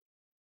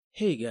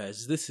Hey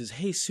guys, this is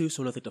Jesus,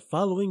 and I thank the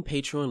following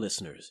Patreon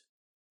listeners: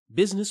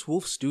 Business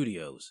Wolf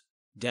Studios,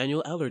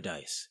 Daniel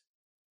Allardyce,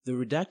 the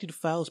Redacted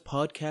Files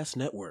Podcast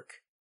Network,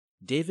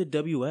 David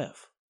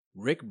W.F.,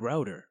 Rick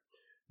Browder,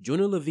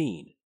 Jonah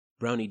Levine,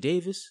 Brownie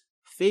Davis,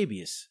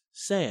 Fabius,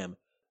 Sam,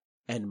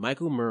 and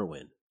Michael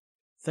Merwin.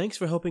 Thanks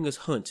for helping us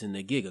hunt in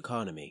the gig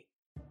economy.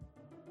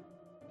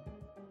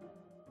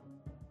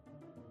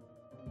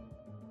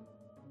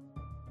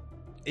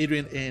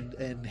 Adrian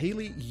and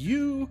Haley,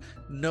 you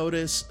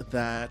notice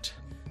that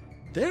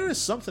there is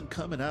something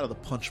coming out of the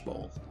punch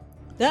bowl.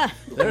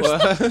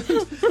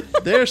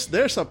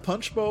 There's a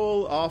punch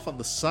bowl off on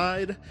the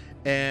side,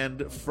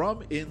 and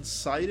from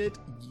inside it,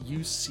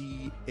 you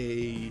see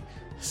a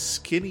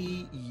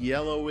skinny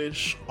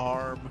yellowish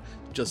arm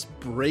just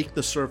break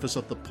the surface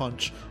of the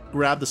punch,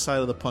 grab the side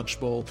of the punch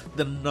bowl,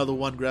 then another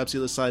one grabs the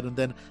other side, and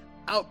then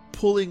out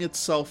pulling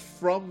itself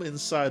from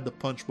inside the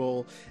punch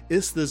bowl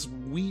is this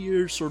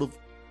weird sort of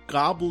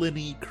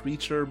goblin-y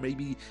creature,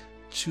 maybe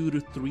 2 to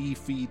 3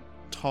 feet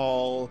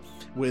tall,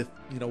 with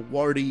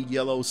warty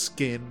yellow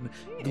skin,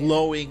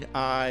 glowing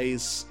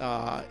eyes,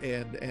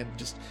 and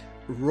just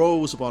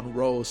rows upon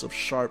rows of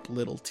sharp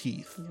little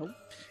teeth.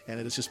 And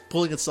it is just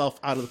pulling itself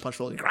out of the punch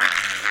bowl.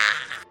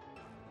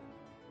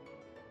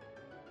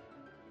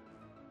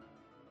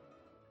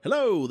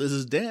 Hello, this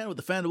is Dan with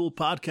the Fandible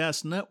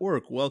Podcast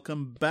Network.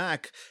 Welcome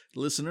back,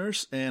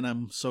 listeners, and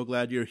I'm so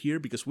glad you're here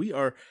because we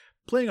are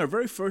playing our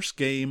very first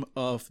game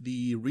of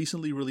the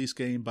recently released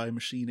game by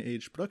Machine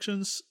Age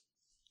Productions,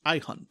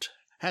 iHunt.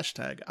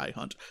 Hashtag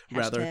iHunt,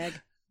 rather.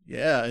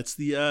 Yeah, it's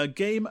the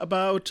game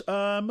about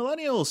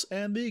millennials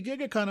and the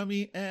gig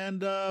economy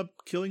and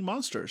killing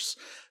monsters.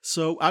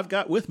 So I've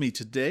got with me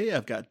today,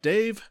 I've got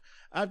Dave,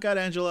 I've got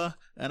Angela,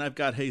 and I've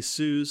got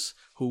Jesus,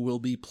 who will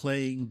be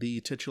playing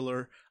the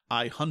titular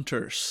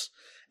iHunters.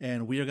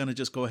 And we are going to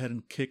just go ahead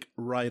and kick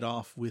right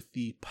off with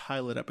the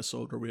pilot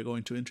episode, where we're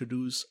going to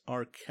introduce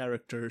our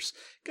characters,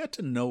 get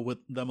to know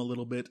them a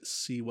little bit,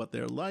 see what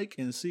they're like,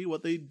 and see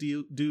what they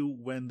do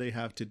when they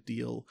have to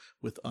deal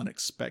with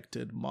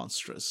unexpected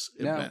monstrous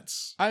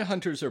events.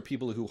 iHunters are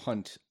people who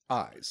hunt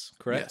eyes,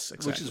 correct? Yes,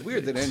 exactly. Which is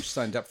weird that Ange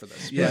signed up for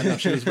this. Yeah, no,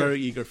 she was very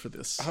eager for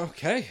this.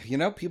 Okay,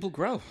 people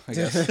grow, I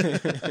guess.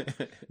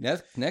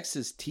 Next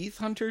is teeth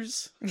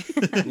hunters.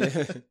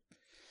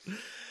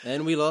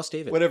 And we lost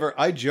David. Whatever,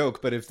 I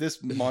joke, but if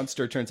this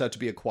monster turns out to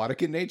be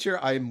aquatic in nature,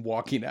 I'm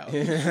walking out.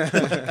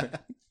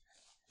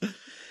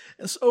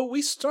 So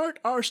we start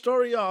our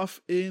story off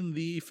in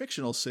the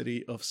fictional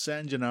city of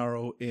San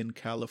Gennaro in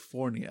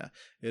California.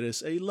 It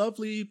is a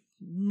lovely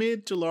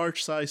mid to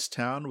large sized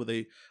town with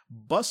a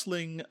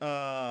bustling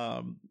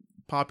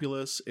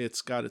populace.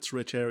 It's got its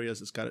rich areas,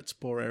 it's got its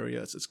poor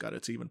areas, it's got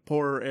its even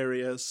poorer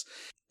areas.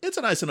 It's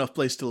a nice enough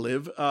place to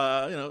live,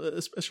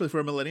 especially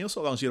for a millennial,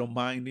 so long as you don't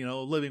mind,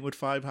 living with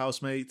 5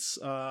 housemates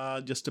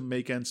just to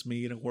make ends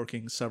meet and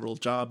working several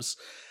jobs.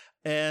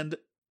 And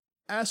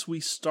as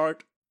we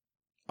start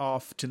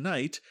off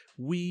tonight,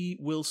 we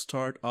will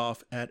start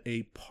off at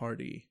a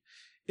party.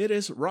 It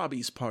is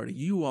Robbie's party.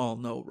 You all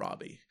know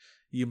Robbie.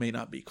 You may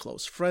not be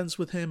close friends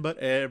with him, but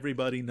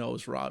everybody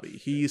knows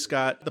Robbie. He's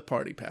got the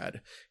party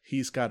pad.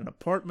 He's got an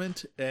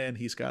apartment, and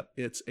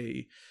it's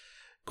a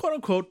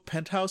quote-unquote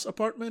penthouse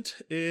apartment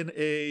in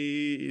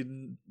a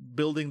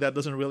building that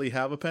doesn't really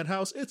have a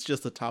penthouse. It's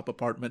just a top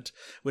apartment,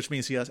 which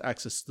means he has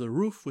access to the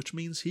roof, which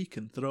means he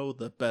can throw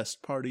the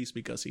best parties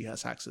because he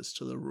has access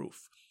to the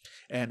roof.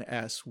 And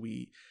as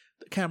the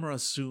camera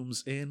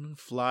zooms in,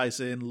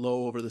 flies in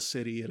low over the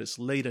city, it is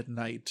late at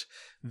night.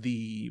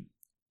 The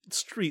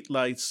street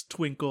lights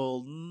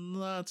twinkle,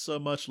 not so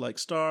much like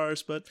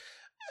stars, but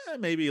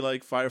maybe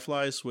like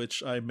fireflies,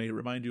 which I may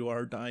remind you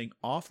are dying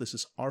off. This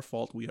is our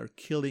fault. We are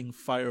killing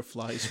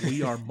fireflies.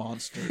 We are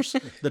monsters.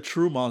 The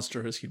true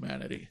monster is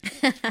humanity.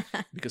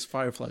 Because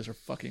fireflies are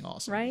fucking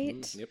awesome.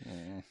 Right? Yep.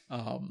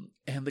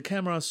 And the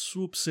camera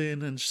swoops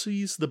in and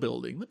sees the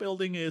building. The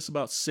building is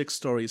about 6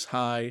 stories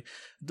high.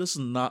 Does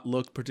not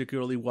look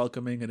particularly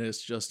welcoming. It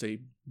is just a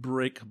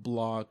brick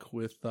block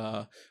with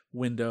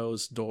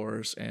windows,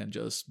 doors, and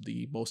just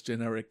the most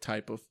generic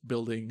type of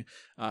building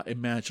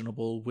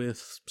imaginable,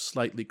 with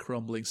slightly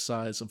crumbling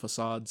sides and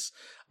facades.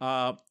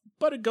 But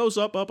it goes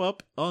up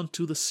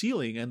onto the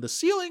ceiling, and the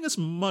ceiling is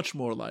much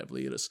more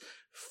lively. It is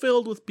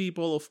filled with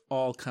people of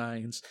all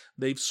kinds.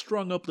 They've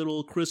strung up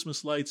little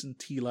Christmas lights and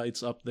tea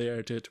lights up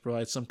there to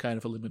provide some kind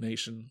of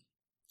illumination.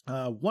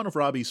 One of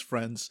Robbie's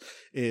friends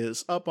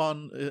is up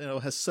on,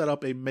 has set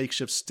up a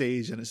makeshift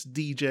stage and is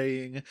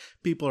DJing.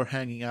 People are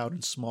hanging out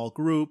in small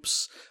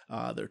groups.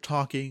 They're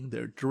talking,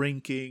 they're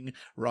drinking.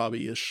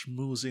 Robbie is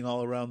schmoozing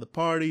all around the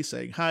party,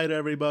 saying hi to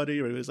everybody.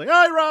 Everybody's like,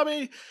 "Hi,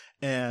 Robbie!"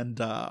 And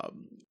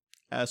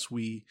as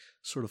we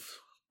sort of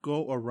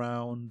go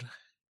around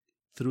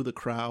through the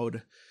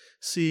crowd,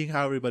 seeing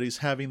how everybody's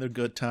having their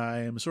good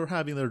times or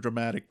having their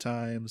dramatic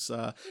times.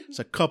 There's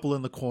a couple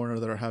in the corner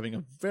that are having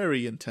a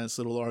very intense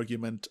little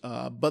argument,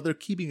 but they're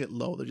keeping it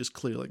low. They're just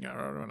clearly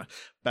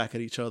back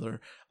at each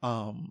other.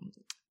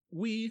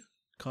 We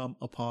come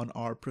upon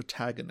our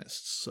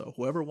protagonists. So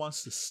whoever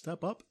wants to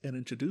step up and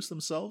introduce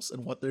themselves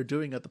and what they're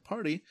doing at the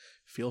party,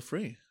 feel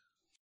free.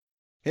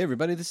 Hey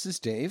everybody, this is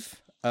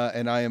Dave,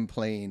 and I am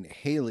playing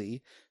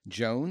Haley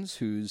Jones,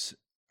 whose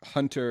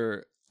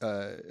hunter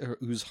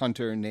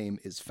name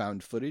is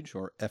Found Footage,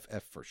 or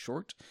FF for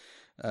short.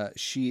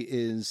 She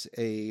is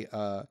a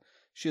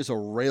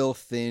rail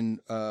thin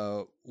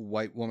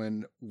white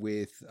woman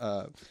with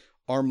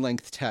arm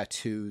length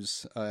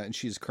tattoos, and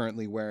she's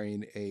currently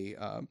wearing a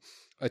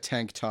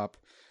tank top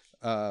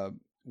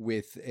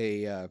with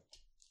it's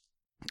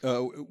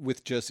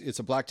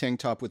a black tank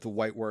top with the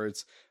white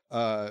words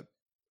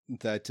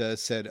that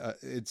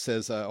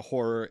says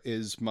horror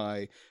is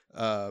my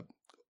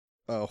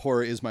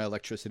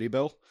electricity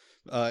bill,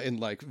 in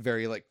like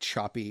very like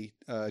choppy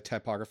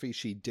typography.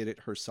 She did it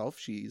herself.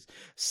 She's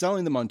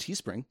selling them on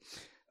Teespring.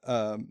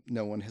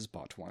 No one has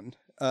bought one.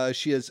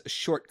 She has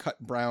short-cut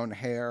brown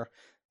hair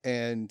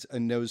and a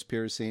nose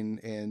piercing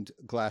and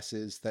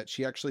glasses that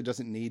she actually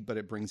doesn't need, but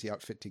it brings the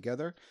outfit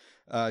together.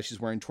 She's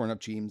wearing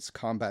torn-up jeans,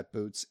 combat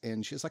boots,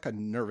 and she has like a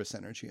nervous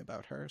energy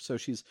about her. So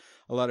she's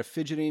a lot of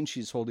fidgeting.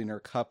 She's holding her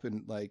cup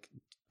and like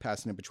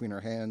passing it between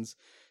her hands,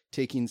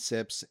 taking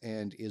sips,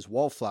 and is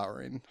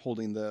wallflowering,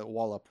 holding the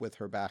wall up with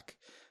her back.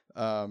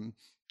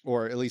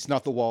 Or at least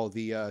not the wall,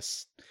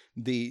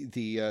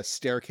 the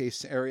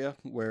staircase area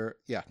where,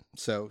 yeah.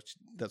 So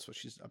that's what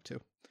she's up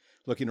to,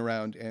 looking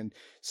around and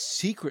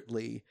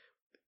secretly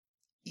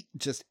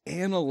just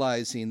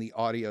analyzing the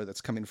audio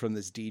that's coming from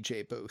this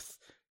DJ booth,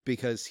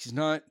 because he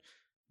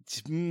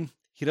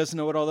doesn't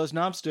know what all those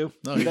knobs do.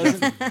 No, he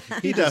doesn't.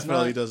 He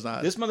definitely does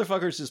not. This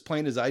motherfucker's just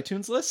playing his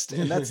iTunes list,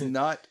 and that's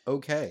not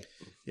okay.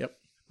 Yep.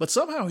 But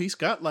somehow he's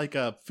got like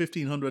a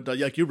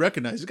 $1,500, like you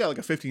recognize, he's got like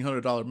a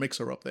 $1,500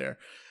 mixer up there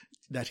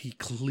that he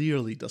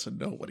clearly doesn't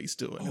know what he's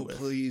doing. Oh, with.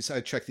 Please.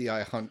 I checked the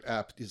iHunt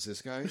app. Is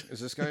this guy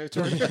a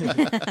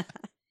target?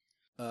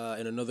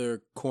 In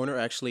another corner,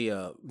 actually,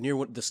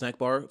 near the snack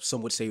bar,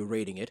 some would say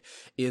raiding it,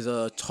 is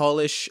a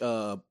tallish,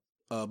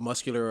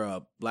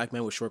 muscular black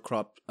man with short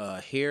cropped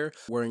hair,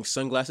 wearing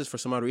sunglasses for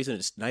some odd reason.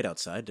 It's night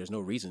outside. There's no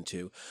reason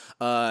to.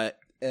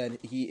 And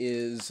he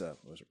is,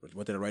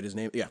 what did I write his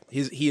name? Yeah,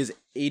 he is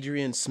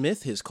Adrian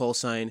Smith. His call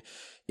sign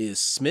is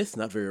Smith,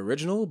 not very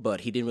original,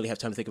 but he didn't really have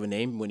time to think of a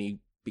name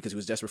because he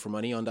was desperate for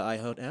money on the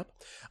iHunt app.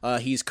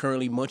 He's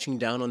currently munching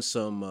down on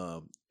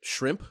some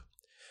shrimp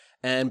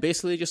and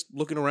basically just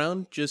looking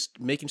around, just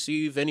making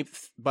see if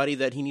anybody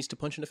that he needs to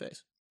punch in the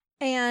face.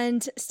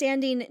 And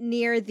standing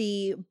near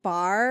the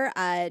bar,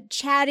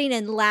 chatting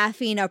and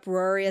laughing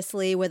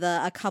uproariously with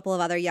a couple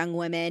of other young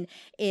women,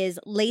 is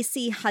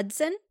Lacey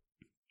Hudson.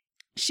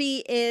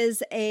 She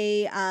is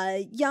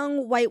a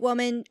young white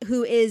woman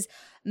who is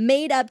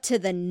made up to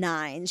the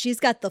nines. She's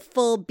got the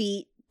full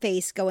beat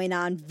face going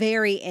on,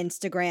 very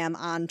Instagram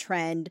on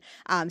trend.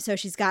 So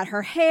she's got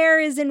her hair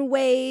is in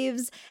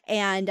waves,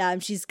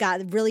 and she's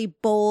got really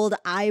bold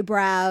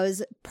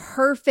eyebrows,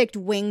 perfect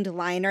winged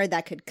liner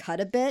that could cut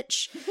a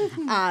bitch,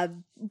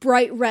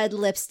 bright red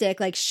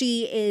lipstick. Like,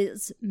 she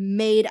is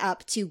made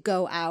up to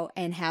go out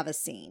and have a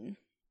scene.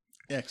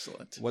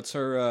 Excellent. What's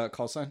her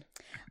call sign?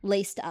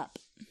 Laced up.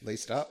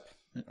 Laced up.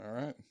 All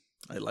right.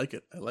 I like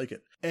it.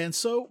 And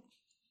so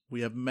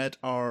we have met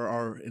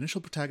our initial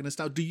protagonist.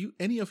 Now, do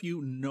any of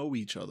you know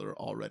each other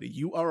already?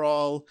 You are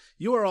all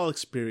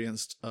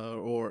experienced,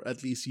 or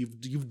at least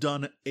you've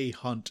done a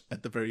hunt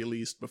at the very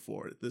least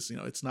before. This,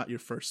 it's not your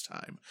first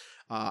time.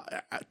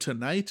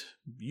 Tonight,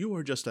 you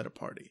are just at a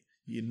party.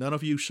 None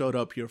of you showed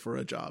up here for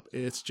a job.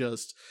 It's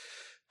just,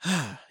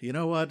 you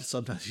know what?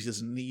 Sometimes you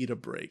just need a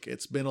break.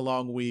 It's been a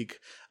long week.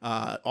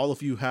 All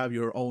of you have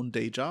your own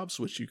day jobs,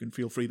 which you can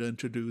feel free to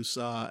introduce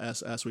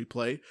as we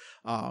play.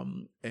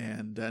 And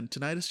then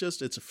tonight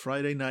it's a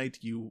Friday night.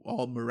 You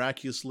all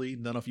miraculously,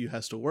 none of you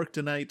has to work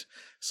tonight.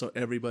 So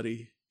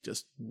everybody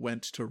just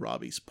went to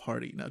Robbie's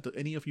party. Now, do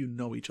any of you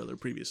know each other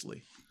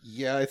previously?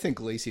 Yeah, I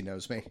think Lacey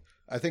knows me.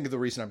 I think the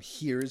reason I'm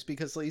here is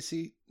because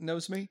Lacey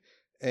knows me.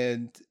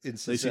 And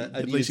it's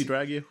did Lacey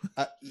drag you?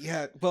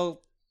 Yeah,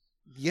 well...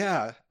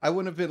 Yeah, I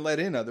wouldn't have been let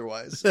in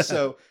otherwise.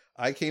 So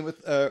I came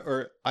with,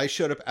 I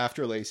showed up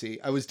after Lacey.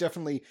 I was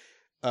definitely,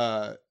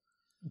 FF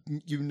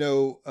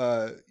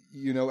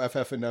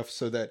enough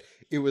so that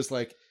it was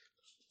like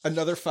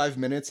another 5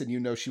 minutes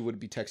and she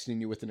would be texting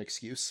you with an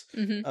excuse.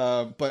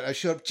 Mm-hmm. But I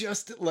showed up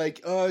just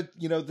like,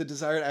 the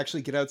desire to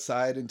actually get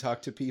outside and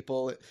talk to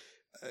people,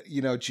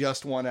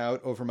 just won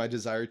out over my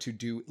desire to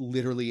do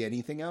literally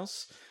anything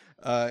else.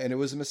 And it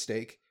was a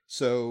mistake.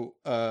 So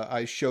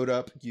I showed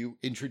up, you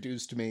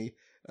introduced me,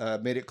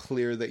 made it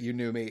clear that you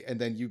knew me,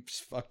 and then you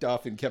fucked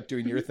off and kept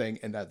doing your thing,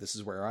 and this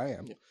is where I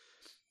am. Yeah.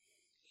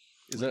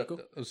 Is that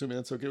cool? Assuming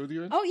that's okay with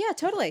you? Oh, yeah,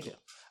 totally. Yeah.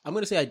 I'm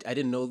going to say I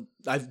didn't know.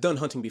 I've done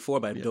hunting before,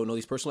 but I don't know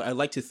these personally. I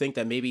like to think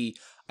that maybe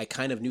I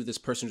kind of knew this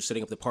person who's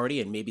setting up the party,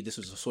 and maybe this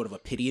was a sort of a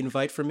pity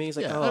invite for me. It's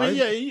like,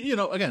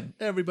 again,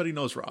 everybody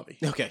knows Robbie.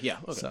 Okay, yeah.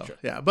 Okay, so, sure.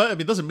 Yeah, but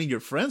it doesn't mean you're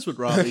friends with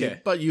Robbie,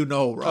 but you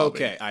know Robbie.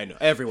 Okay, I know.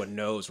 Everyone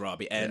knows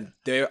Robbie, and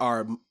there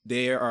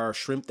are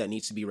shrimp that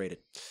needs to be rated.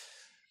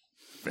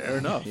 Fair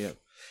enough. Yeah.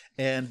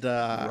 And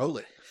roll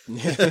it.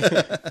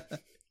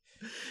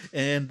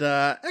 And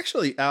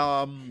actually,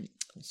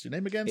 what's your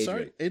name again? Adrian.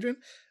 Sorry, Adrian.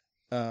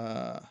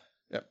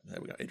 Yep,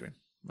 there we go, Adrian.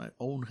 My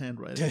own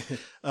handwriting.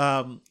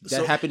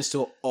 That happens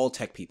to all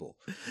tech people.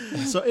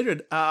 So,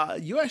 Adrian,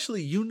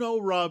 you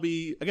know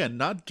Robbie, again,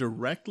 not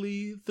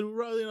directly through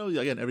Robbie,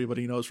 again,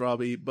 everybody knows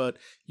Robbie, but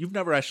you've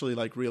never actually,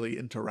 like, really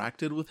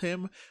interacted with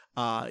him.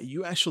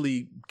 You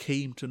actually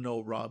came to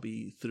know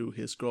Robbie through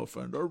his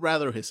girlfriend, or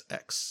rather his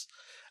ex,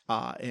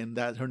 and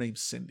that her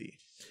name's Cindy.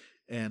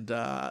 And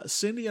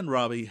Cindy and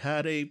Robbie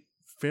had a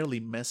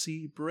fairly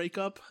messy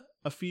breakup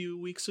a few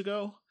weeks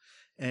ago,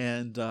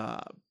 and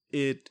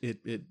it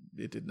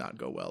did not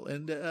go well.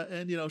 And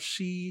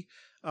she's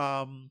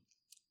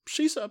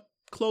a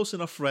close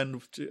enough friend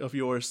of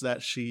yours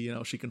that she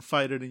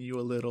confided in you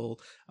a little.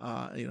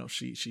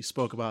 She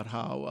spoke about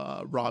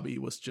how Robbie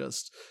was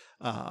just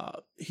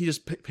he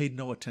just paid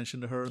no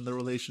attention to her in the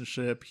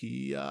relationship.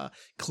 He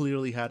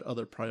clearly had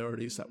other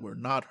priorities that were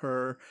not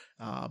her.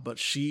 But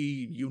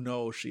she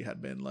had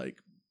been like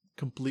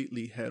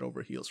completely head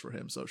over heels for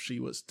him. So she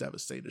was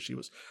devastated. She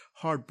was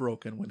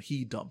heartbroken when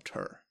he dumped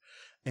her.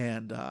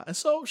 And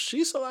so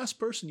she's the last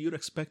person you'd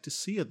expect to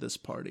see at this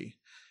party.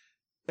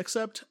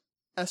 Except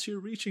as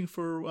you're reaching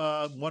for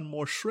one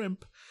more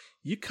shrimp,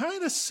 you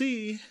kind of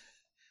see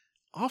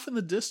off in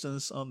the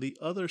distance on the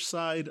other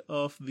side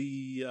of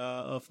the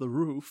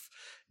roof,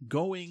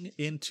 going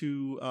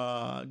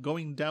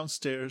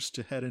downstairs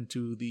to head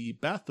into the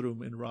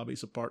bathroom in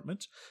Robbie's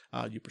apartment,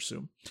 you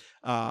presume,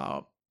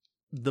 the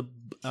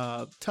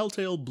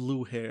telltale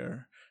blue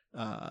hair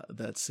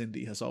that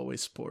Cindy has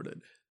always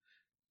sported.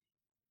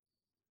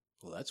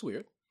 Well, that's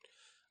weird.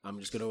 I'm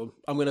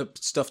gonna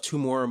stuff 2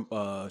 more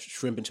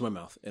shrimp into my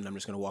mouth, and I'm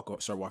just gonna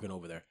start walking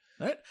over there.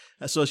 All right.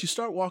 So as you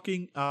start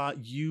walking,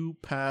 you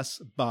pass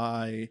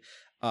by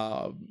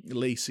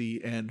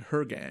Lacey and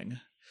her gang,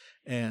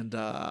 and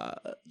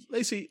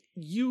Lacey,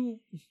 you're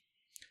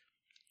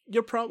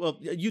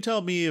probably, you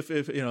tell me if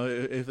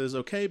it's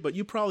okay, but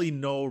you probably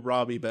know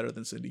Robbie better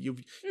than Cindy. You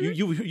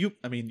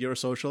I mean, you're a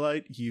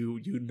socialite.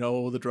 You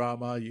know the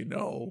drama. You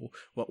know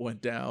what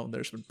went down.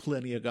 There's been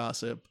plenty of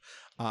gossip.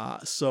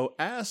 So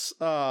as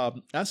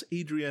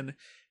Adrian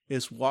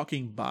is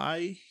walking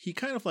by, he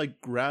kind of like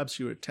grabs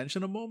your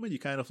attention a moment. You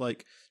kind of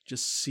like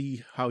just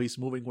see how he's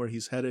moving, where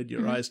he's headed.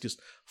 Your eyes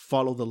just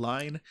follow the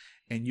line,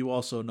 and you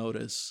also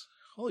notice,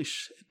 holy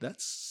shit,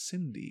 that's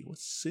Cindy.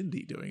 What's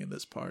Cindy doing in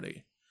this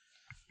party?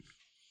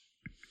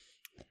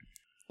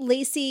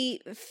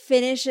 Lacey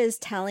finishes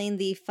telling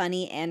the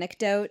funny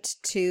anecdote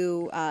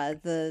to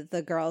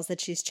the girls that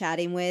she's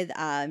chatting with,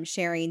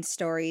 sharing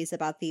stories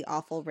about the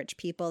awful rich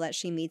people that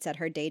she meets at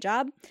her day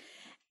job.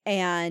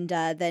 And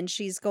then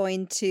she's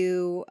going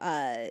to,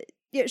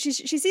 she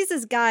sees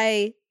this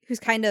guy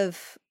who's kind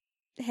of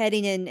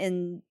heading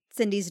in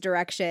Cindy's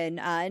direction.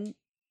 And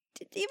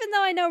even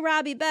though I know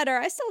Robbie better,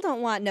 I still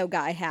don't want no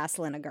guy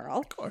hassling a girl.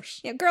 Of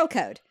course. Yeah, girl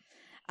code.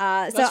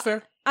 That's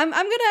fair. I'm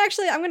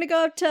gonna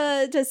go up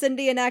to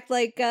Cindy and act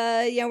like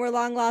we're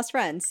long lost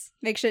friends.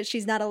 Make sure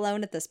she's not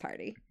alone at this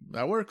party.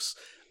 That works.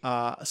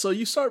 So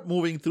you start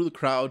moving through the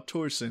crowd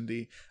towards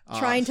Cindy,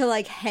 trying to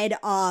like head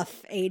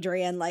off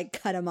Adrian, like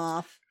cut him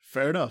off.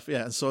 Fair enough,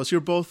 yeah. So as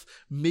you're both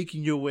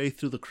making your way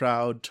through the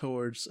crowd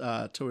towards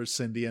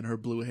Cindy and her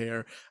blue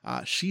hair,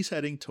 she's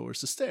heading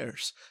towards the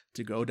stairs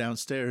to go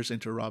downstairs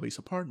into Robbie's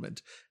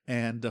apartment.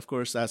 And of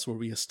course, that's where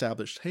we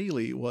established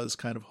Haley was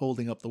kind of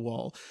holding up the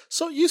wall.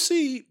 So you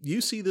see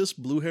this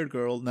blue-haired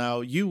girl.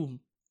 Now, you,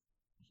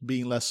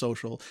 being less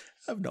social,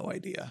 have no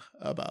idea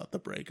about the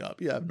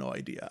breakup. You have no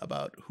idea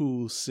about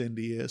who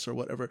Cindy is or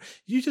whatever.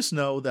 You just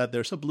know that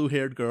there's a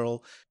blue-haired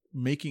girl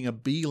making a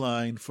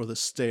beeline for the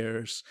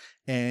stairs,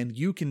 and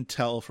you can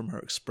tell from her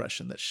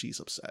expression that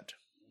she's upset.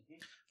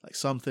 Like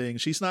something,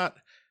 she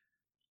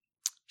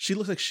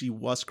looks like she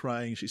was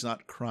crying. She's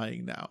not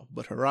crying now,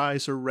 but her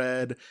eyes are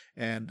red,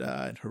 and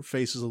her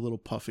face is a little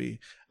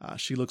puffy.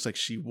 She looks like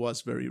she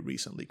was very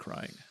recently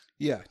crying.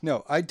 Yeah,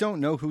 no, I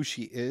don't know who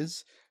she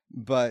is,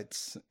 but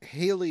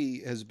Haley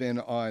has been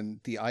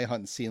on the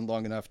iHunt scene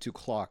long enough to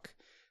clock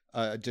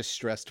a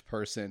distressed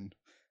person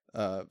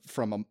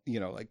from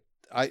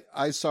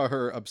I saw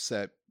her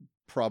upset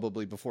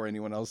probably before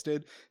anyone else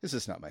did. This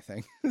is not my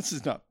thing. This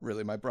is not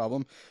really my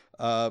problem.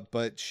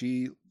 But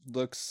she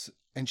looks,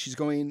 and she's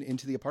going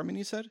into the apartment,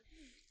 you said?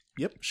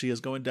 Yep, she is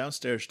going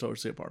downstairs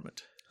towards the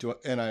apartment.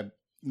 And I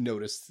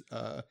noticed...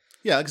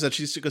 yeah, like I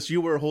said, because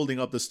you were holding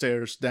up the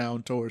stairs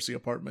down towards the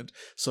apartment.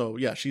 So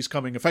yeah, she's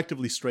coming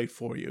effectively straight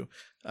for you,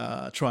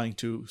 trying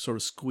to sort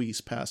of squeeze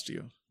past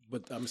you.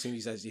 But I'm assuming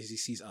he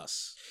sees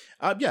us.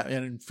 Yeah,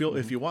 and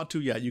if you want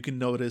to, yeah, you can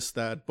notice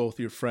that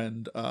both your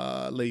friend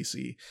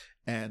Lacey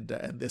and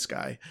this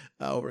guy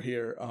over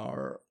here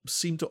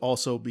seem to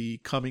also be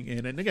coming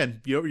in. And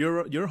again,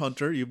 you're a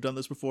hunter. You've done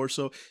this before,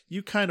 so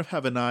you kind of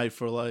have an eye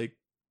for like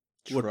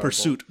what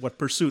pursuit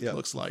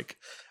looks like.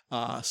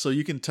 So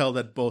you can tell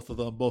that both of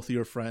them, both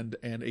your friend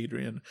and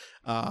Adrian,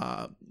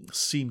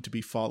 seem to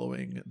be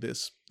following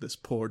this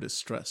poor,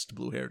 distressed,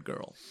 blue-haired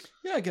girl.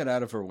 Yeah, I get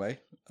out of her way.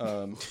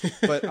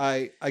 But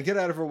I get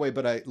out of her way,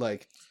 but I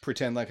like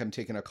pretend like I'm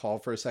taking a call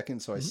for a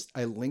second. So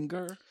I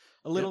linger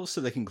a little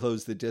so they can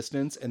close the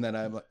distance. And then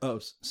I'm like, oh,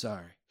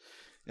 sorry.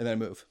 And then I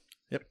move.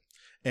 Yep.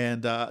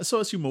 And so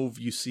as you move,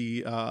 you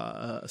see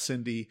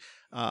Cindy.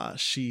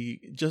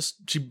 She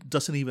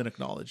doesn't even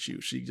acknowledge you.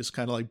 She just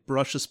kind of like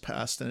brushes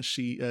past, and as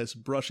she is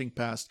brushing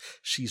past,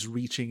 she's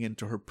reaching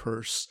into her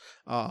purse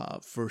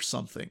for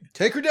something.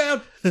 Take her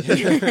down.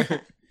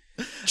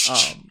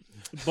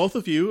 Both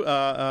of you,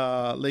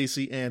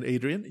 Lacey and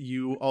Adrian,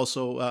 you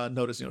also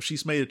notice,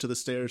 she's made it to the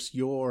stairs.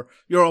 You're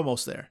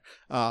almost there.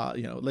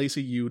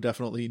 Lacey, you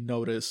definitely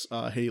notice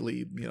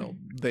Haley,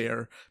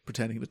 there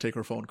pretending to take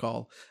her phone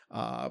call.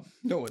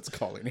 No one's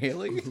calling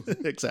Haley.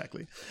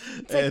 Exactly.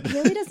 It's like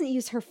Haley doesn't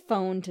use her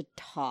phone to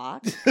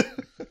talk.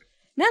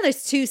 Now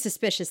there's two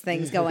suspicious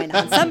things going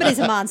on. Somebody's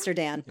a monster,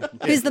 Dan.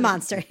 Who's the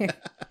monster here?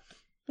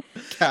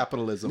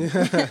 Capitalism.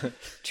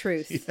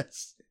 Truth.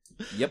 Yes.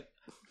 Yep.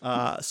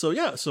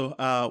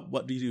 So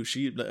what do you do?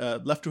 She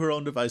left to her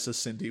own devices.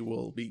 Cindy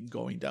will be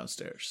going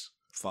downstairs.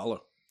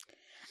 Follow.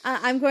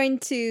 I'm going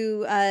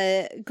to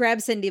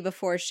grab Cindy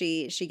before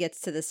she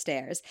gets to the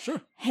stairs.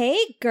 Sure. Hey,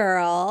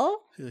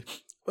 girl.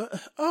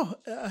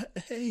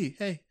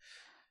 Hey.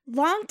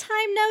 Long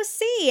time no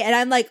see. And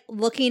I'm like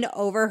looking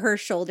over her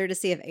shoulder to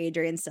see if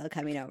Adrian's still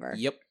coming over.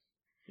 Yep.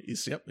 He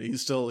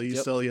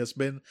has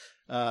been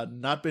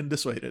not been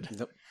dissuaded.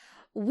 Yep.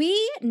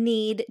 We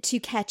need to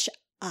catch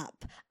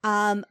up.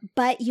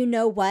 But you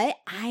know what?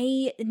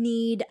 I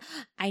need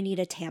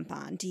a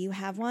tampon. Do you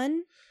have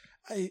one?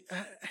 I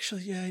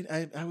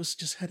was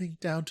just heading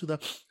down to the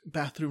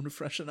bathroom to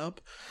freshen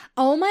up.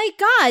 Oh my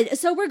God.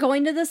 So we're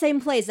going to the same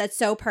place. That's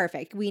so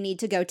perfect. We need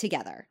to go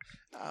together.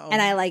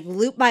 And I like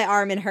loop my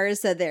arm in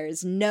hers so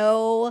there's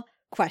no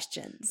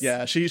questions.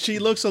 Yeah, she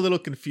looks a little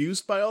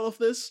confused by all of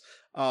this.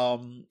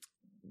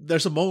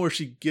 There's a moment where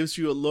she gives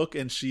you a look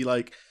and she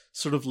like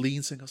sort of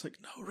leans and goes like,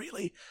 "No,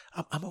 really,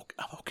 I'm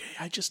okay.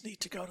 I just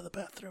need to go to the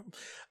bathroom."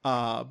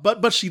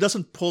 But she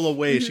doesn't pull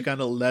away. Mm-hmm. She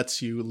kind of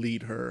lets you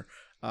lead her.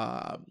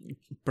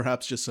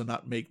 Perhaps just to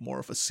not make more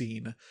of a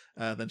scene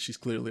than she's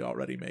clearly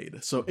already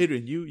made. So,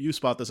 Adrian, you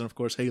spot this, and of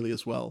course Haley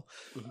as well.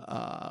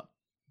 What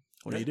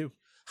do you do?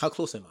 How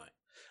close am I?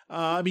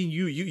 I mean,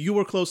 you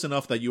were close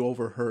enough that you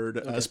overheard,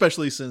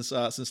 especially since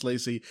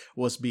Lacey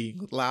was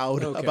being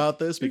loud about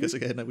this, because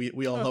again,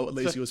 we all know what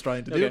Lacey was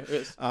trying to do.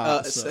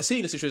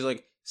 Seeing the situation,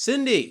 like,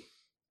 Cindy,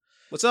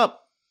 what's up?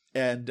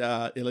 And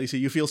Lacey,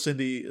 you feel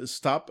Cindy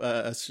stop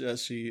as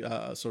she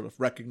sort of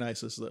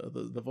recognizes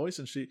the voice,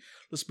 and she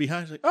looks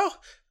behind. She's like,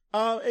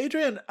 "Oh,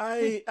 Adrian,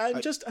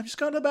 I'm just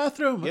going to the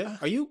bathroom. Yeah,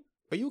 are you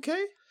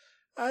okay?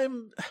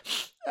 I'm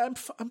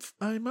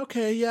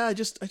okay. Yeah, I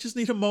just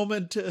need a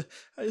moment to.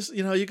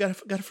 You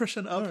gotta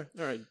freshen up.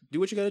 All right. Do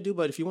what you gotta do,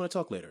 but if you want to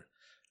talk later,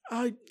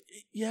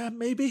 yeah,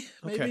 maybe.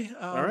 Okay.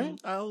 All right.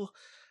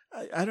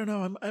 I don't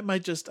know. I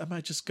might just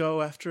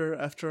go after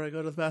I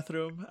go to the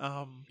bathroom.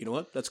 You know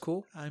what? That's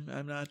cool. I'm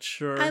not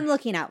sure. I'm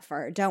looking out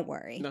for her. Don't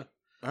worry. No.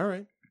 All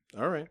right.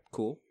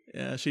 Cool.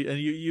 Yeah,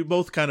 you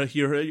both kind of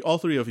hear her, all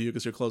three of you,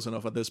 because you're close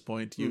enough at this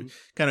point. You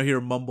kind of hear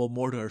her mumble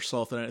more to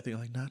herself than anything,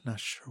 like not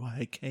sure why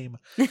I came.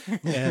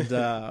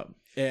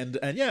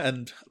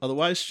 and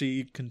otherwise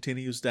she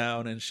continues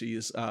down, and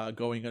she's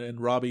going in.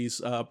 Robbie's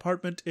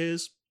apartment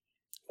is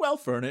well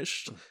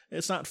furnished.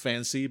 It's not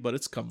fancy, but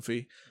it's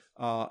comfy.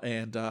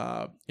 And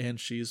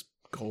she's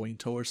going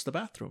towards the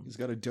bathroom. He's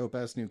got a dope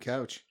ass new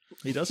couch.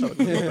 He does have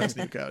a dope ass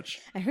new couch.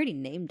 I heard he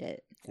named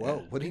it.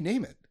 Whoa, what did he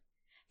name it?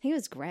 I think it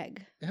was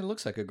Greg. It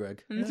looks like a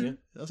Greg. Mm-hmm. Yeah,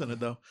 doesn't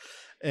it though?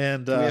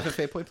 And Can we have a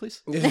fate point,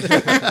 please?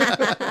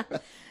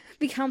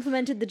 We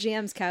complimented the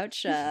GM's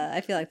couch.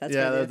 I feel like that's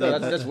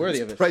that's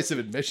worthy of it. Price of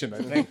admission,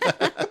 I think.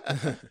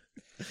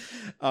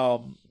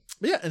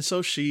 Yeah, and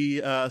so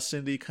she,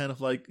 Cindy, kind of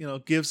like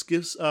gives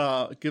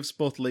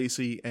both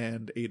Lacey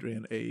and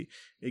Adrian a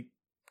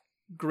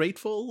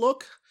grateful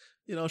look.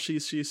 She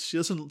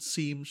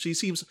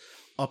seems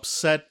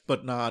upset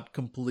but not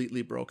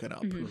completely broken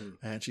up,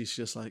 and she's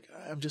just like,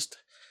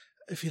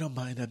 if you don't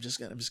mind, I'm just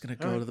gonna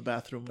go to the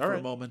bathroom for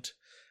a moment.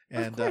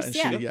 And,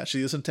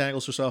 she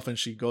disentangles herself and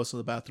she goes to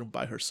the bathroom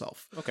by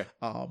herself. Okay.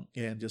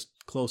 And just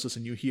closes,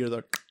 and you hear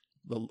the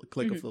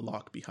click of the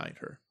lock behind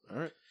her. All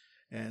right.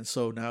 And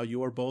so now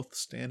you are both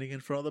standing in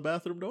front of the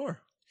bathroom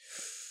door.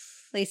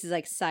 Lacey's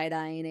like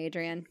side-eyeing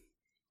Adrian.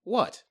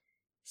 What?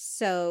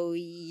 So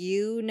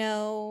you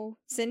know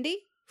Cindy?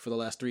 For the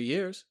last 3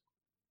 years.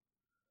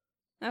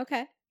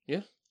 Okay.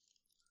 Yeah.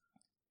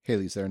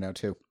 Haley's there now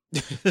too.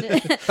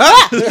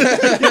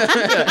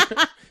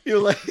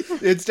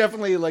 It's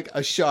definitely like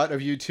a shot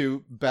of you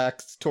two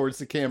back towards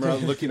the camera,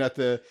 looking at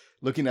the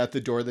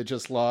door that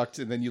just locked,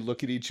 and then you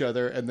look at each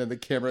other, and then the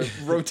camera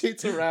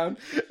rotates around,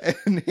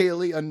 and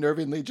Haley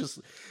unnervingly just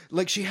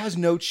like, she has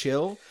no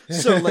chill,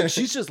 so like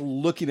she's just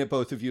looking at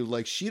both of you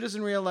like she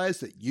doesn't realize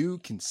that you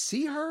can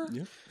see her.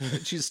 Yeah.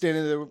 She's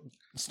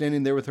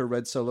standing there with her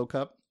red Solo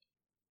cup.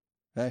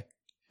 Hey.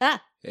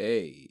 Ah,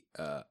 Hey,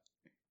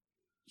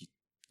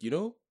 you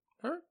know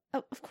her?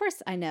 oh, of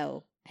course I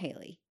know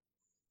Haley.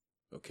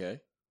 Okay,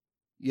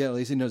 Yeah,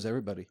 Lacey knows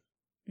everybody.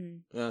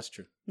 that's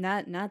true.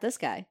 Not this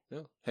guy.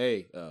 No.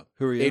 Hey,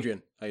 Who are you?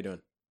 Adrian, how you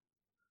doing?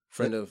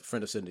 Friend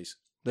of Cindy's.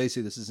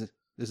 Lacey, this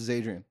is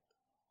Adrian.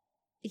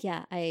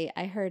 Yeah,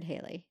 I heard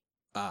Haley.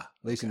 Ah,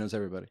 Lacey knows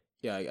everybody.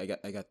 yeah, I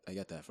got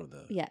that from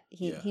the. Yeah,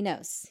 he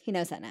knows. He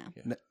knows that now.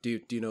 Yeah. Do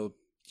you know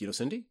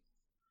Cindy?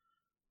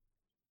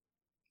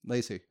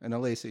 Lacey. I know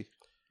Lacey.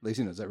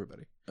 Lacey knows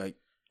everybody.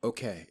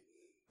 Okay.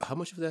 How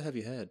much of that have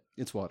you had?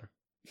 It's water.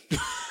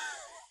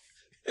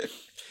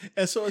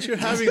 And so as you're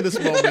having this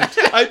moment,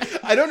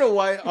 I don't know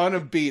why on a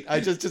beat I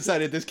just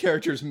decided this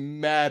character's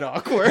mad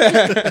awkward.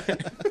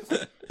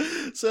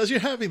 so as you're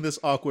having this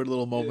awkward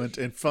little moment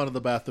in front of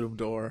the bathroom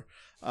door,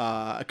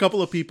 a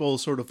couple of people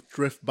sort of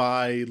drift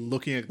by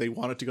looking like they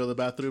wanted to go to the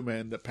bathroom,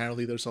 and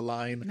apparently there's a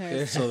line,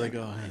 Nice. so they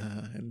go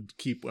and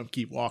keep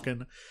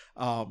walking.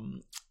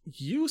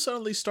 You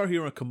suddenly start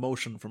hearing a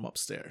commotion from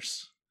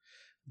upstairs.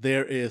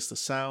 There is the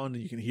sound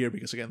you can hear,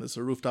 because again, there's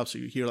a rooftop, so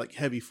you hear like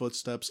heavy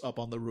footsteps up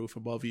on the roof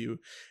above you,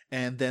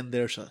 and then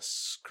there's a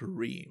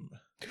scream.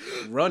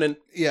 Running.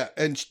 Yeah,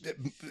 and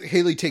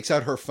Haley takes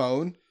out her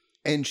phone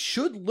and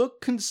should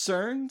look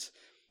concerned,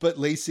 but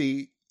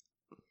Lacey,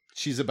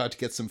 she's about to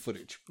get some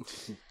footage.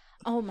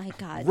 Oh my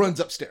god. Runs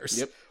upstairs.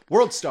 Yep.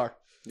 World star.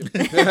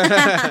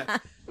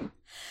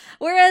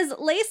 Whereas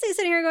Lacey's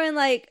sitting here going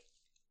like,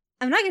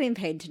 I'm not getting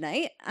paid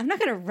tonight. I'm not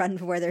going to run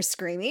where they're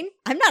screaming.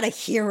 I'm not a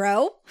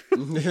hero.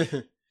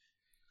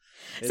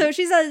 So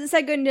she's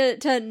said going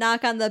to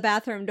knock on the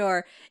bathroom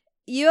door.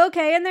 You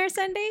okay in there,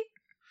 Cindy?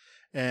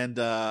 And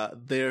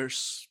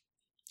there's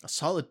a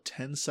solid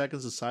 10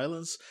 seconds of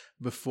silence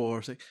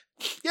before saying,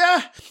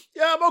 yeah,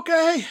 I'm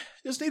okay.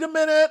 Just need a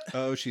minute.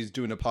 Oh, she's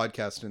doing a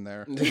podcast in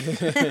there.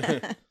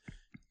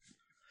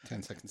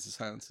 10 seconds of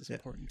silence is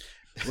important.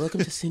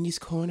 Welcome to Cindy's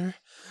Corner.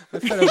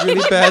 I've had a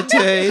really bad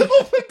day.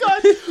 Oh my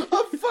god,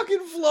 a fucking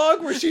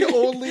vlog where she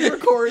only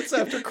records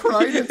after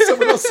crying in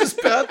someone else's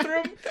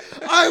bathroom.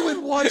 I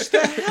would watch the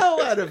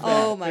hell out of that.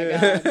 Oh my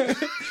god.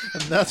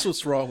 And that's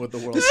what's wrong with the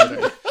world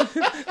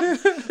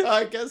today.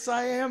 I guess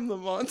I am the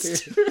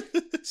monster.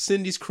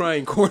 Cindy's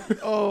Crying Corner.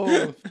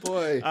 Oh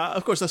boy.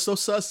 Of course, as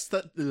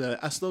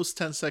those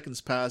 10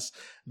 seconds pass,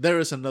 there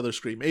is another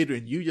scream.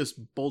 Adrian, you just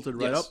bolted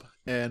right Yes. up,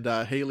 and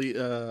Haley,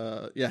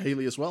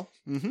 Haley as well.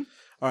 Mm-hmm.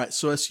 All right,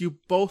 so as you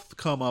both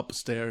come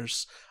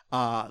upstairs,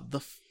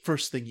 the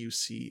first thing you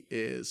see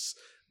is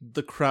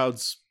the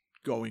crowd's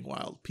going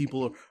wild.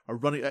 People are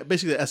running.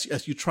 Basically,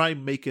 as you try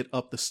and make it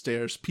up the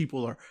stairs,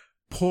 people are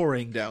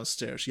pouring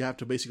downstairs. You have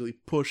to basically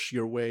push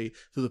your way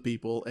through the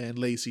people. And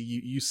Lacey,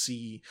 you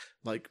see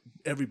like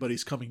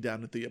everybody's coming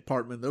down at the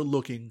apartment. They're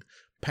looking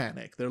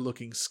panicked. They're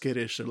looking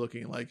skittish. They're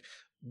looking like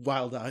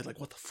wild-eyed. Like,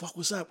 what the fuck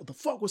was that? What the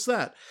fuck was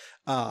that?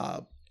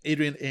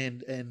 Adrian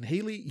and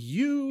Haley,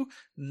 you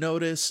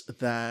notice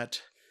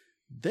that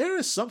there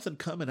is something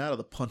coming out of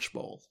the punch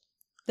bowl.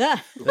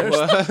 Ah.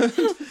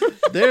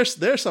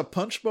 There's a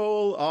punch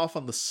bowl off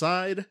on the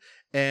side,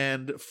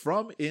 and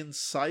from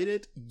inside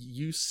it,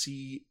 you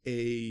see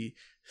a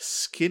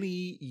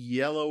skinny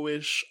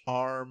yellowish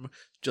arm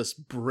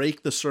just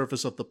break the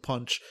surface of the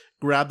punch,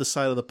 grab the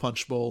side of the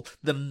punch bowl,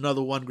 then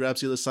another one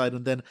grabs the other side,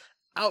 and then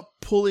out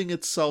pulling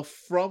itself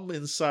from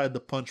inside the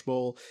punch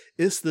bowl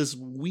is this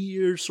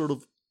weird sort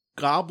of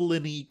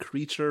goblin-y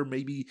creature,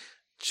 maybe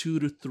 2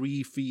 to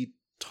 3 feet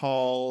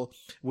tall,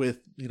 with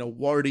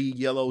warty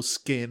yellow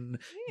skin,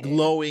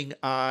 glowing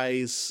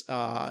eyes,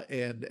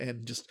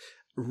 and just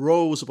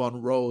rows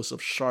upon rows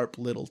of sharp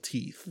little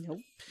teeth. Nope.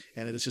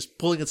 And it is just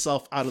pulling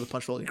itself out of the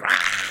punch bowl.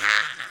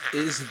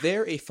 Is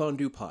there a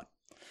fondue pot?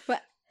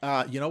 What?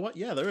 You know what?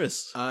 Yeah, there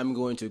is. I'm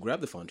going to grab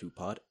the fondue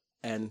pot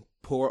and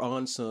pour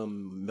on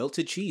some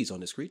melted cheese on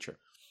this creature.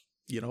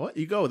 You know what?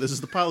 You go. This is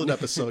the pilot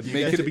episode. You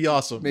Make get it- to be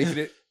awesome. Making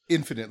it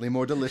infinitely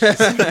more delicious.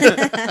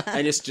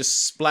 And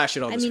just splash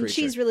it on I this mean, creature.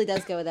 cheese really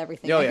does go with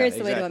everything. Oh, I yeah, hear it's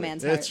the way to a exactly.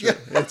 man's It's heart.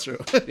 true.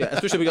 It's true. Yeah,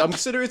 especially because I'm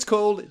consider it's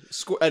cold.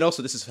 And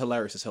also, this is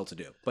hilarious as hell to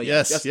do. But yeah,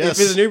 Yes, just, yes.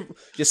 If it's new,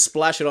 just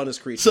splash it on this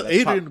creature. So That's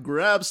Adrian pop.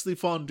 grabs the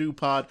fondue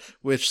pot,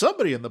 which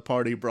somebody in the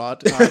party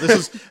brought.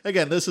 This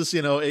is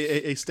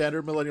a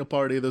standard millennial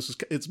party.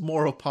 It's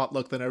more a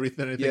potluck than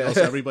anything Yeah. else.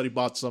 Everybody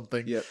bought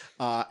something. Yep.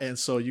 And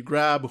so you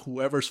grab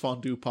whoever's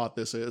fondue pot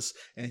this is,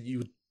 and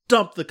you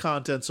dump the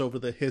contents over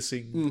the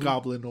hissing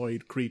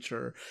goblinoid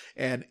creature,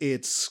 and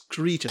it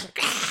screeches.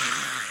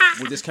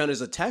 Would this count as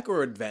attack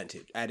or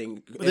advantage?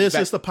 Adding This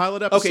is the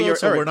pilot episode, Okay, you're-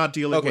 so all right. we're not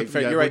dealing Okay, with.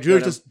 fair, Yeah, you're right, You're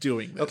fair just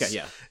doing this. Okay,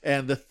 yeah.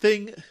 And the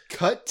thing,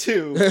 Cut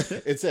to,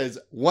 it says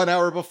 1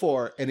 hour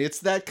before, and it's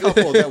that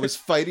couple that was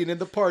fighting in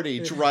the party,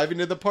 driving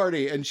to the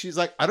party, and she's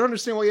like, I don't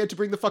understand why you had to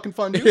bring the fucking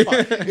fondue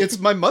pot. It's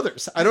my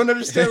mother's. I don't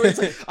understand what it's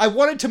like. I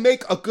wanted to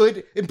make a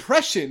good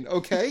impression,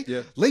 okay?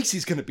 Yeah.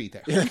 Lacey's gonna be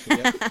there.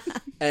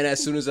 And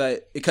as soon as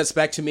it cuts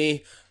back to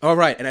me, all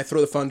right, and I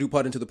throw the fondue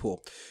pot into the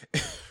pool.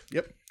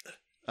 yep.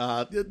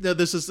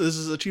 This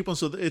is a cheap one,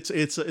 so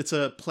it's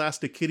a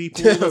plastic kiddie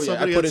pool that I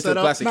somebody put had it set into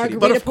a up. plastic kiddie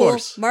But pool. of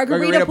course,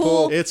 Margarita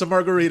pool. it's a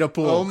margarita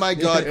pool. Oh my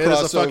god, It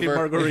is a fucking crossover.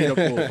 margarita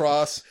pool.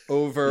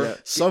 Crossover. Yeah.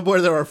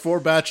 Somewhere there are 4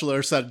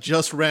 bachelors that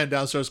just ran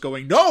downstairs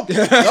going, no,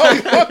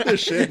 fuck this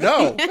shit,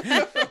 no.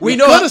 We Could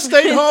know have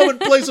stayed home and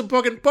played some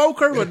fucking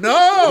poker, but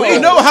no. we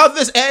know how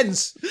this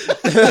ends.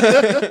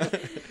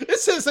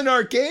 This isn't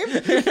our game.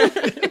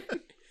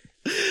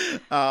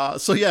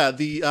 So yeah,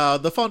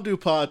 the fondue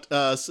pot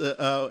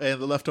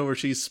and the leftover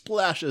cheese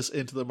splashes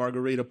into the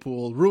margarita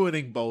pool,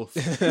 ruining both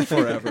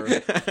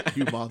forever.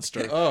 You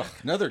monster. Oh,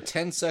 another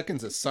 10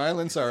 seconds of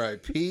silence.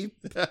 R.I.P.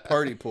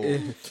 Party pool.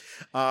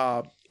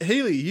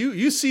 Haley,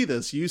 you see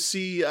this. You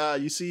see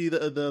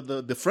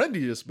the friend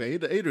you just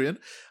made, Adrian,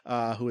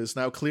 who is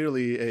now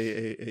clearly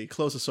a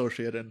close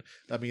associate, and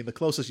I mean the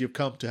closest you've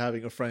come to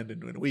having a friend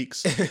in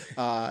weeks.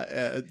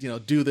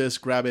 Do this,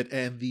 grab it,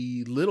 and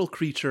the little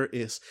creature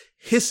is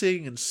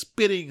hissing and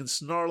spitting and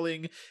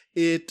snarling.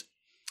 It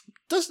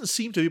doesn't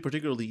seem to be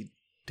particularly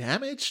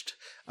damaged.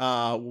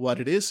 What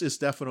it is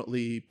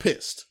definitely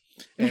pissed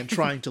and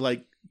trying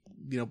to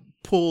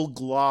pull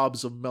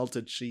globs of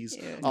melted cheese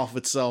off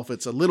itself.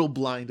 It's a little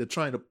blinded,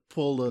 trying to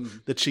pull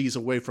the cheese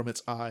away from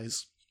its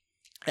eyes.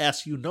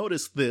 As you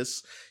notice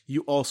this,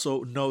 you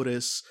also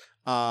notice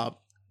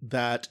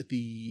that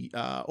the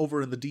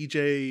over in the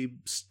DJ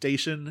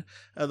station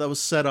that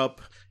was set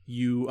up,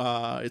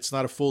 it's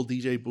not a full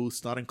DJ booth,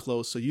 it's not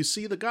enclosed. So you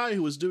see the guy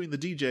who was doing the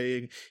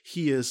DJing,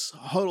 he is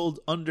huddled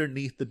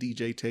underneath the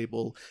DJ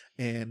table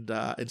and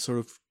sort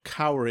of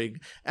cowering,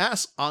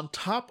 as on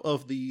top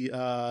of the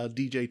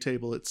DJ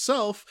table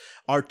itself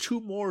are 2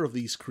 more of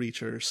these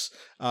creatures,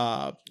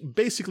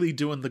 basically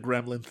doing the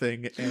gremlin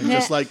thing and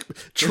just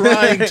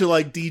trying to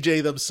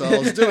DJ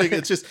themselves.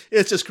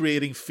 It's just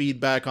creating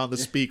feedback on the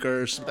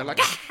speakers. They're like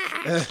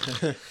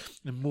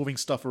and moving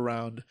stuff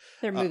around.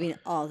 They're moving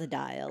all the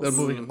dials. They're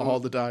moving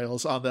all the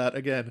dials on that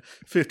again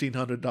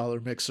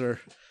 $1,500 mixer.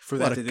 For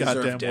What that a they deserve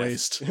goddamn death.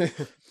 waste.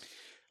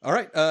 All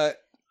right,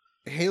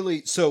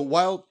 Haley. So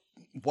while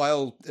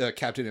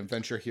Captain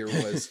Adventure here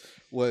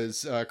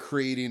was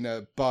creating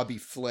a Bobby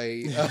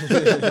Flay,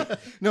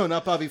 no,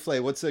 not Bobby Flay.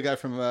 What's the guy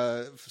from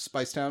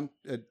Spicetown,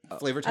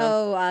 Flavortown?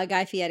 Oh,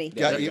 Guy Fieri.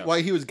 Yeah, there you go.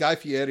 While he was Guy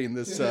Fieri in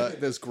this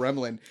this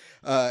gremlin,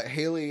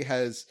 Haley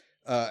has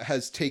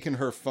taken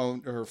her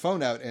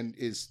phone out and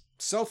is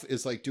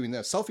doing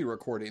that selfie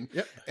recording.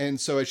 Yep. And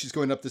so as she's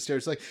going up the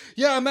stairs,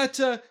 I'm at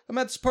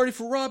this party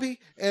for Robbie,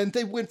 and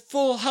they went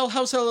full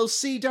House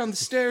LLC down the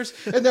stairs,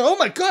 and then, oh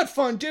my god,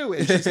 fondue!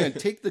 And she's gonna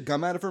take the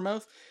gum out of her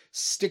mouth,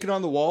 stick it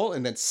on the wall,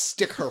 and then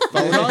stick her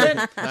phone on it.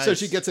 Nice. So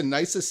she gets a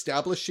nice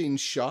establishing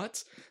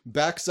shot,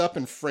 backs up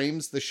and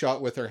frames the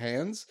shot with her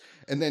hands,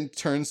 and then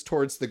turns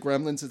towards the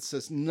gremlins and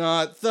says,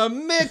 "Not the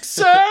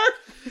mixer!"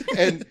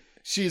 And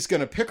she's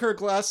gonna pick her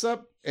glass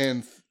up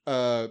and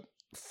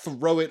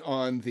throw it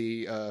on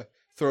the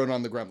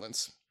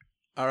gremlins.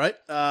 All right.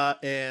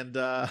 And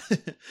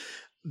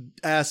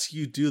as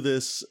you do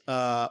this,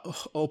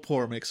 oh,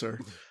 poor Mixer.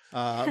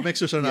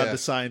 Mixers are not Yeah.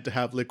 designed to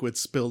have liquid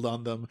spilled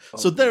on them.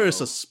 So there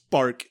is a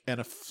spark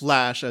and a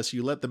flash as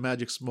you let the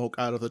magic smoke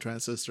out of the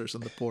transistors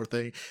and the poor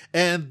thing.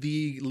 And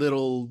the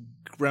little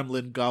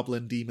gremlin,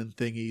 goblin, demon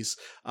thingies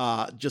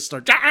just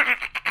start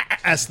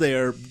as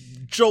they're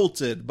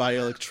jolted by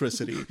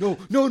electricity. No,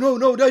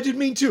 I didn't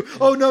mean to.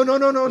 Oh, no.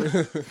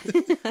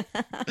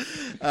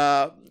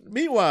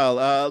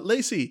 Meanwhile,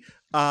 Lacey,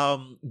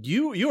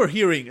 you are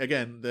hearing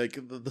again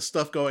the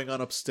stuff going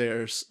on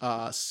upstairs.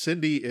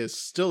 Cindy is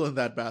still in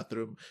that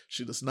bathroom.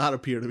 She does not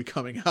appear to be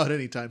coming out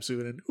anytime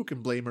soon, and who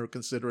can blame her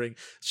considering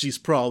she's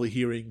probably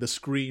hearing the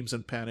screams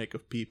and panic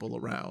of people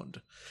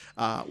around.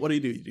 What do?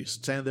 Do you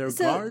stand there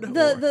guard?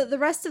 or- The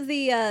rest of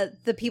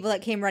the people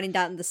that came running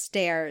down the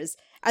stairs,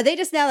 are they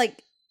just now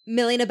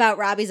milling about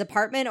Robbie's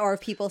apartment, or have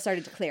people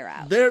started to clear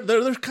out? They're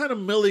kind of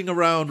milling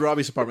around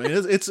Robbie's apartment.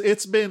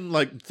 It's been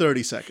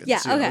 30 seconds. Yeah,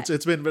 you know. okay.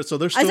 It's been so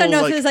they're I still don't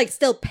know if it was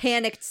still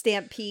panicked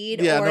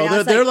stampede. Yeah, or no,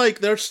 now they're it's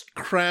they're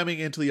cramming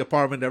into the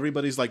apartment.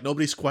 Everybody's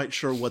nobody's quite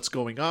sure what's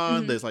going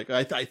on. Mhm. There's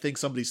I think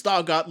somebody's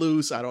dog got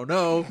loose. I don't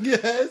know.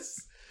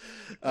 Yes.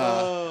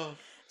 So-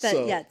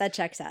 that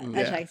checks out.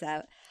 That Yeah. checks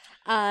out.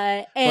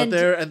 but And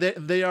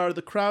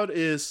the crowd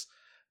is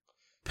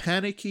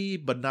panicky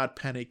but not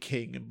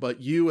panicking.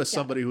 But you, as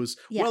somebody who's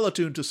Yeah. well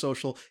attuned to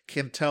social,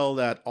 can tell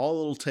that all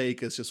it'll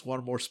take is just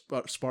one more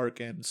spark,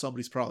 and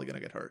somebody's probably going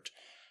to get hurt.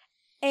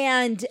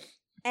 And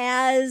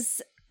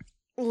as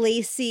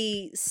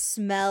Lacey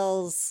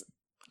smells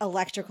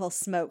electrical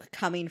smoke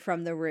coming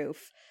from the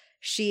roof,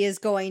 she is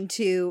going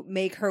to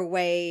make her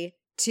way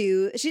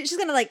to she's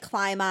gonna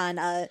climb on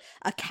a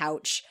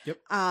couch. Yep.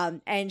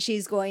 And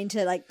she's going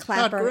to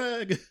clap Not her.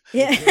 Greg.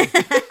 Yeah. you.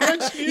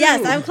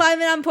 Yes, I'm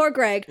climbing on poor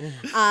Greg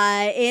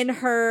in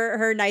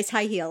her nice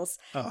high heels.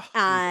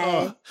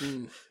 Oh.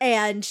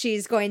 And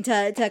she's going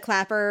to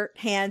clap her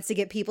hands to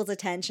get people's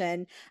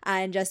attention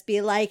and just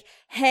be like,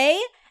 "Hey,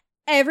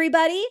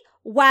 everybody,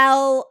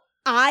 while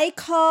I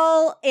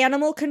call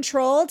animal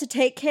control to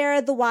take care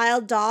of the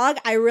wild dog.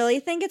 I really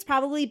think it's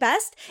probably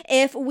best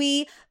if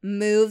we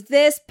move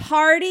this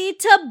party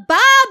to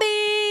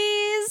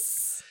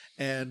Bobby's.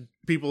 And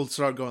people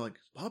start going like,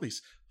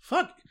 Bobby's?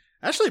 Fuck.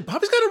 Actually,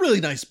 Bobby's got a really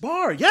nice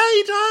bar. Yeah,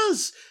 he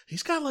does.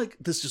 He's got like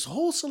this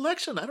whole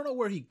selection. I don't know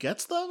where he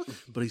gets them,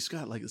 but he's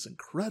got like this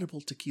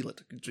incredible tequila.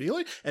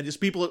 And just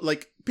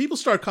people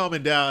start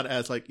calming down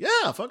as like,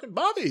 yeah, fucking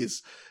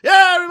Bobby's.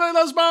 Yeah, everybody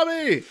loves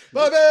Bobby.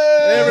 Bobby!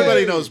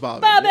 Everybody knows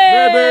Bobby. Bobby!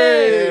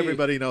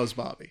 Everybody knows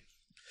Bobby.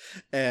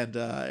 And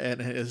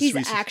He's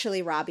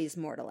actually Robbie's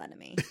mortal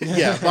enemy.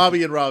 yeah,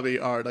 Bobby and Robbie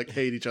are like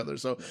hate each other.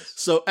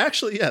 So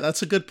actually, yeah,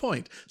 that's a good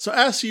point. So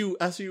as you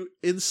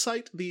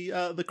incite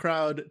the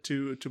crowd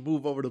to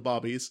move over to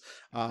Bobby's,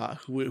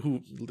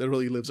 who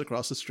literally lives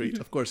across the street.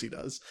 Of course he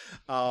does.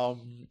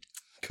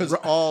 Because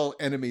all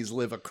enemies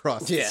live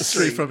across the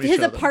street from each His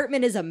other.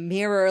 apartment is a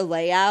mirror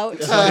layout.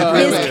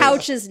 really His is.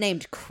 couch is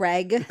named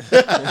Craig.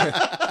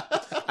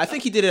 I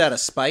think he did it out of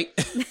spite.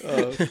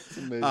 It's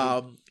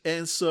amazing.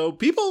 And so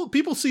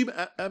people seem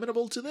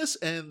amenable to this,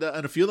 and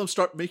a few of them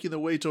start making their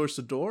way towards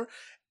the door.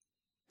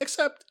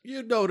 Except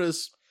you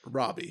notice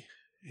Robbie.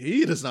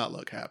 He does not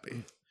look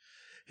happy.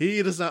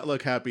 He does not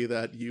look happy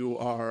that you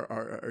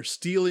are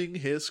stealing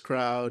his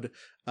crowd,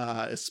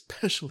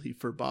 especially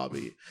for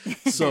Bobby.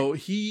 So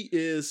he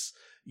is.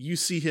 You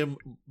see him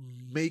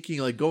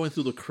going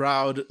through the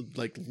crowd,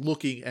 like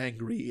looking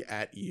angry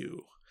at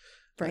you.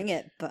 Bring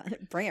it,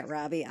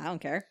 Robbie. I don't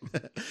care.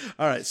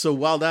 All right. So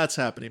while that's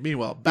happening,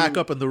 meanwhile, back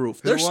up in the roof,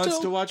 Who wants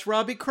to watch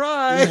Robbie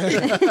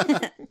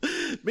cry?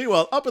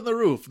 Meanwhile, up in the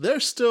roof,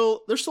 there's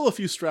still a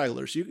few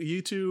stragglers.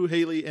 You two,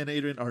 Haley and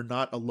Adrian, are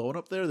not alone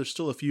up there. There's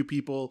still a few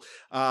people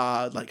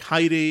like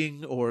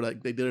hiding, or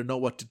like they didn't know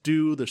what to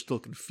do. They're still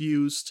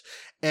confused.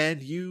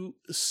 And you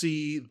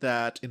see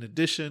that in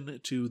addition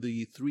to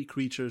the 3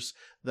 creatures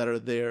that are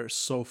there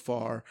so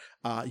far,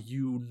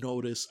 you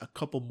notice a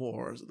couple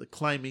more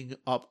climbing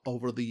up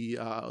over the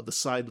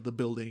side of the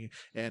building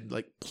and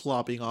like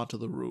plopping onto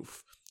the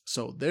roof.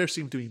 So there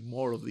seem to be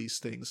more of these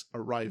things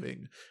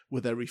arriving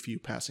with every few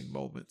passing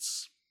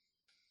moments.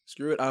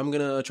 Screw it. I'm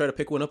going to try to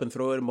pick one up and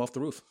throw him off the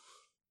roof.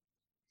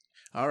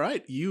 All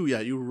right,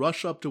 you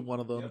rush up to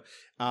one of them.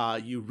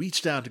 Yep. You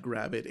reach down to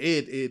grab it.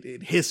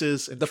 It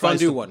hisses and the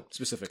fondue one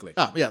specifically.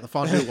 Oh yeah, the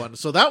fondue one.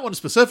 So that one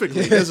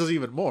specifically hisses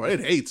even more.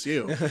 It hates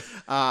you.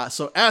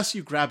 So as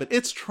you grab it,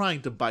 it's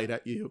trying to bite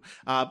at you,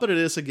 but it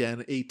is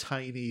again a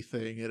tiny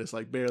thing. It is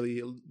like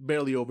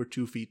barely over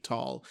 2 feet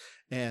tall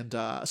and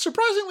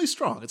surprisingly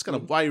strong. It's got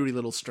a wiry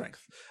little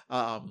strength.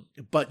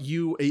 But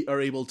you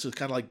are able to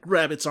kind of like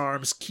grab its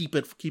arms, keep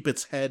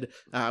its head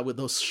with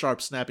those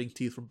sharp snapping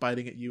teeth from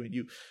biting at you, and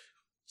you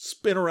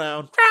spin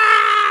around.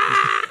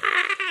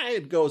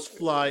 It goes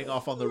flying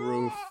off on the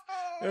roof.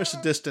 There's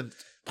a distant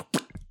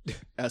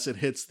as it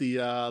hits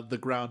the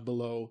ground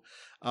below.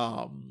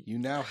 You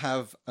now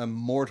have a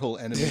mortal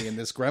enemy in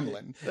this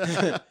gremlin.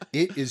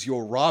 It is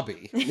your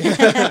Robbie,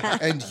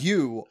 and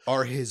you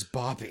are his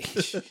Bobby.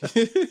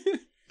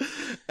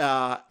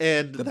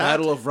 And the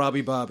battle of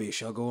Robbie Bobby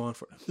shall go on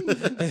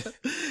forever.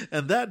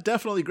 And that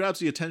definitely grabs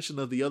the attention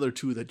of the other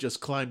 2 that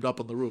just climbed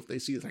up on the roof. They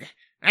see it like,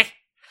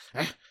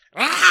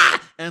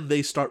 and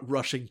they start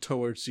rushing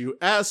towards you.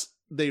 As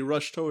they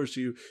rush towards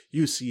you,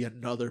 you see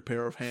another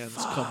pair of hands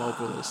come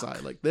over the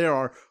side. Like there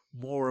are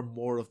more and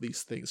more of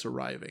these things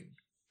arriving.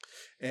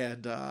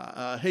 And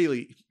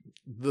Haley,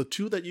 the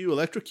 2 that you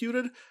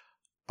electrocuted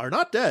are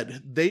not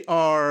dead. They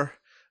are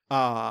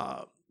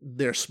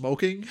they're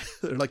smoking.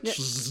 They're like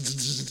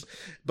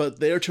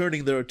but they're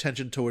turning their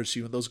attention towards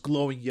you, and those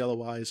glowing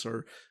yellow eyes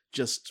are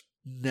just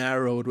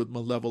narrowed with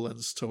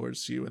malevolence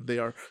towards you, and they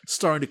are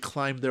starting to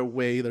climb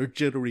their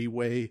jittery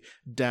way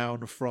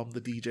down from the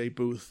DJ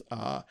booth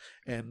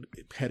and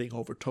heading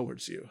over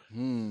towards you.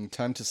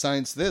 Time to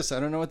science this.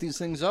 I don't know what these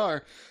things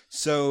are.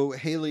 So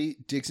Haley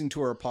digs into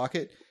her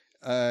pocket,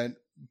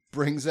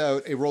 brings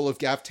out a roll of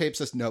gaff tape,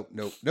 says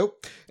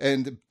nope,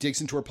 and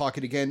digs into her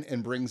pocket again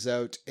and brings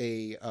out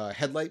a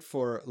headlight,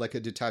 for like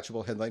a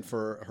detachable headlight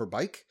for her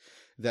bike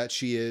that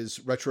she is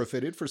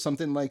retrofitted for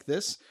something like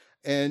this,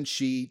 and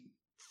she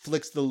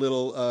flicks the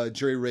little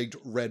jury-rigged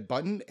red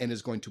button and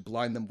is going to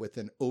blind them with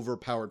an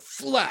overpowered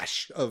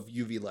flash of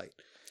UV light.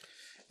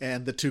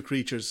 And the 2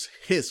 creatures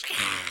hiss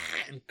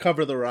and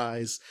cover their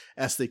eyes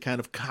as they kind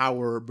of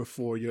cower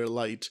before your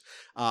light.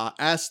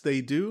 As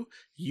they do,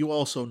 you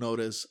also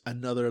notice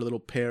another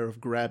little pair of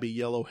grabby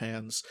yellow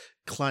hands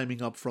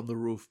climbing up from the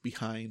roof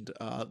behind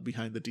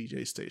the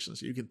DJ station.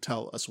 So you can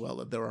tell as well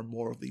that there are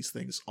more of these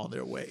things on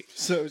their way.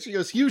 So she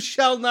goes, "You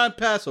shall not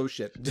pass." Oh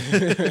shit.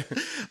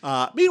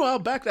 Meanwhile,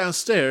 back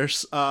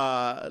downstairs,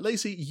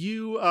 Lacey,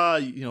 you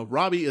know,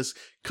 Robbie is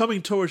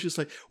coming towards you. She's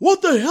like,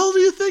 "What the hell do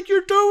you think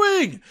you're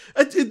doing?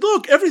 And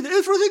look,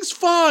 everything's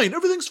fine.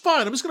 Everything's fine.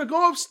 fine. I'm just going to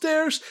go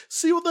upstairs,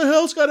 see what the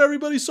hell's got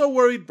everybody so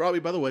worried. Robbie,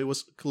 by the way,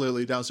 was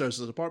clearly downstairs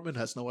in his apartment,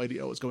 has no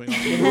idea what's going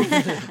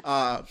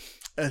on.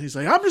 And he's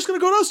like, I'm just going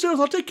to go downstairs.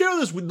 I'll take care of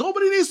this.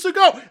 Nobody needs to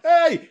go.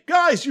 Hey,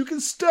 guys, you can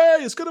stay.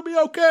 It's going to be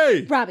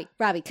okay. Robbie,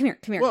 come here.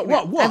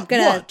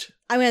 What?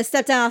 I'm gonna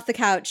step down off the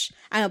couch.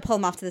 I'm gonna pull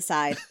him off to the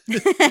side.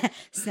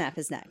 Snap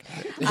his neck.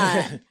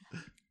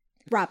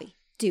 Robbie,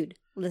 dude,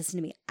 listen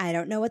to me. I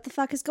don't know what the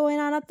fuck is going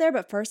on up there,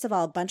 but first of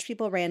all, a bunch of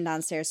people ran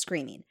downstairs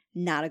screaming.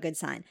 Not a good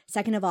sign.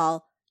 Second of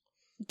all,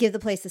 give the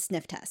place a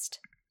sniff test.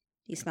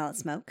 You smell it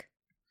smoke?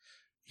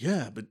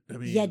 Yeah, but I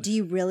mean... Yeah, do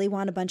you really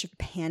want a bunch of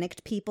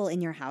panicked people in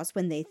your house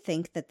when they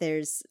think that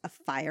there's a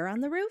fire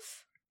on the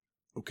roof?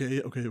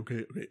 Okay.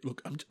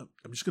 Look, I'm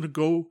just gonna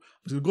go. I'm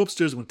just gonna go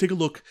upstairs. I'm gonna take a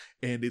look,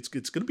 and it's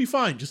gonna be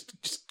fine. Just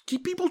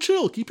keep people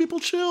chill.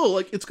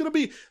 Like it's gonna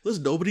be.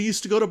 Listen, nobody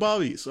needs to go to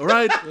Bobby's. All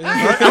right. All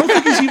right? I don't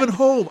think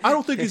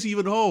he's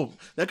even home.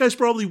 That guy's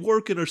probably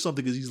working or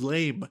something because he's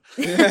lame.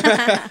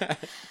 I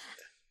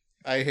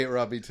hate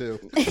Robbie too.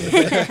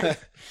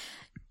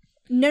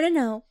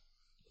 No.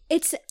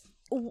 It's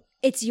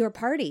your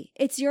party.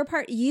 It's your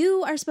part.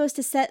 You are supposed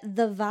to set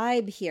the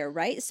vibe here,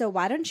 right? So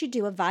why don't you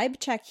do a vibe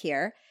check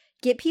here?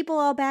 Get people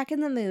all back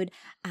in the mood.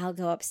 I'll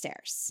go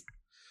upstairs.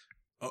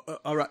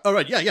 All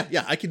right.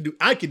 Yeah. I can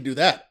do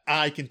that.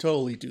 I can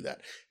totally do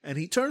that. And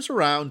he turns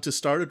around to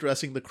start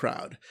addressing the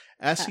crowd.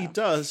 As he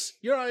does,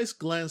 your eyes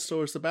glance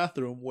towards the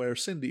bathroom where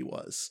Cindy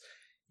was.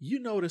 You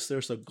notice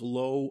there's a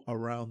glow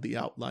around the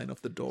outline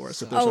of the door.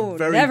 So there's a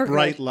very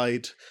bright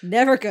light.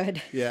 Never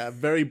good. Yeah,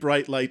 very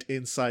bright light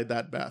inside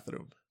that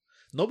bathroom.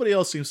 Nobody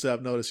else seems to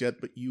have noticed yet,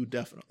 but you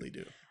definitely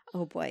do.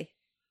 Oh boy.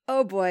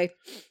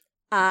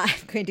 I'm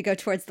going to go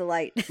towards the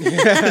light.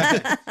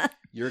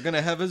 You're going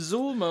to have a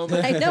Zool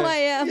moment. I know I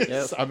am.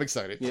 Yes, I'm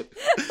excited. Yep.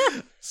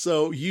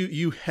 So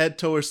you head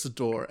towards the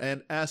door,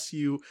 and as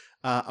you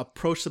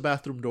approach the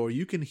bathroom door,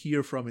 you can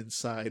hear from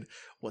inside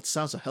what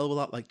sounds a hell of a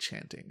lot like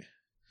chanting.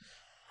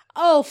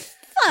 Oh,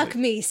 fuck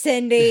me,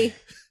 Cindy.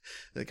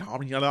 That's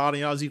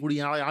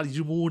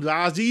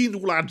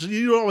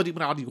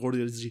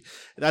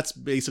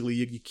basically,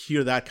 you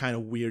hear that kind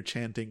of weird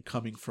chanting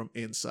coming from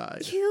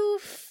inside. You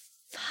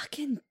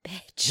fucking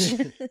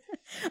bitch.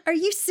 Are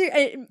you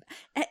serious?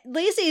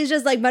 Lacey is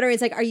just like muttering.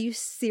 It's like, are you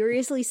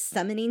seriously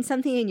summoning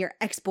something in your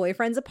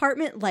ex-boyfriend's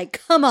apartment?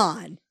 Like, come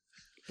on.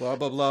 Blah,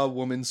 blah, blah,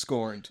 woman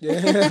scorned.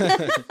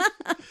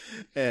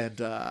 And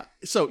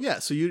so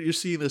you're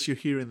seeing this, you're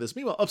hearing this.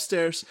 Meanwhile,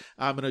 upstairs,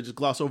 I'm going to just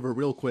gloss over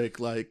real quick.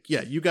 Like,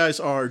 yeah, you guys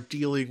are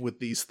dealing with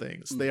these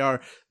things. They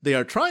are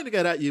trying to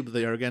get at you, but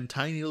they are, again,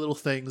 tiny little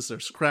things. They're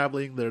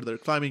scrabbling, they're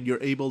climbing.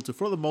 You're able to,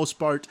 for the most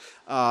part,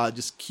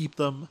 just keep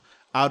them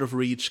out of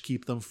reach,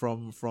 keep them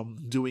from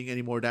doing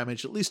any more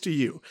damage, at least to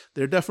you.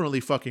 They're definitely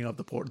fucking up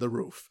the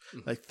roof.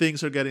 Like,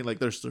 things are getting, like,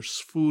 there's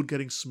food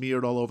getting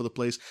smeared all over the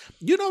place.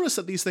 You notice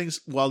that these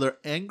things, while they're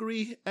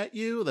angry at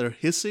you, they're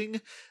hissing,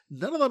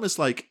 none of them is,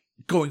 like,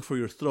 going for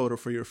your throat or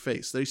for your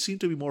face. They seem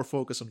to be more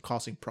focused on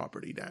causing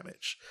property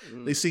damage.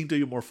 They seem to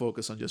be more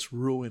focused on just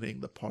ruining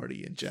the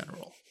party in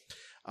general.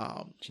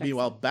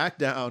 Meanwhile, back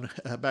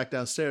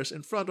downstairs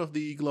in front of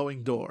the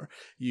glowing door,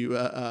 you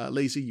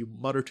Lacey, you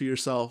mutter to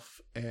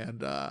yourself, and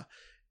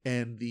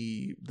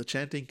the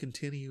chanting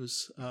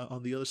continues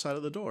on the other side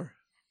of the door.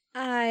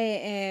 I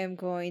am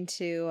going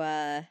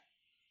to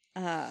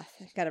I've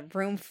got a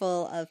room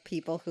full of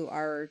people who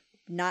are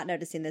not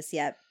noticing this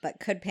yet, but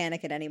could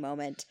panic at any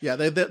moment. Yeah,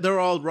 they're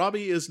all.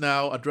 Robbie is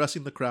now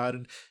addressing the crowd,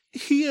 and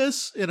he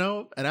is, an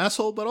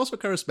asshole, but also a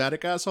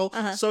charismatic asshole.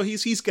 Uh-huh. So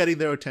he's getting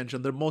their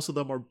attention. Most of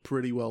them are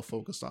pretty well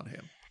focused on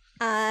him.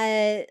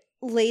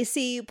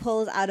 Lacey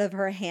pulls out of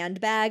her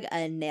handbag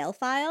a nail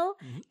file,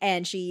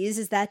 and she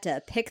uses that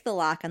to pick the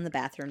lock on the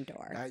bathroom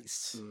door.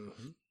 Nice.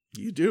 Mm-hmm.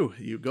 You do.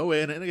 You go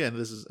in, and again,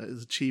 it's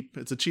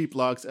a cheap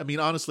lock. I mean,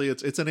 honestly,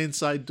 it's an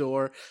inside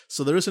door,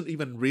 so there isn't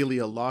even really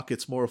a lock.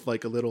 It's more of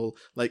like a little,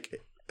 like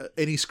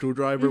any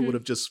screwdriver would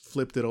have just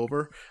flipped it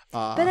over.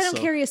 But I don't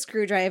carry a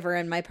screwdriver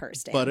in my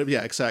purse, Dan. But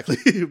yeah, exactly.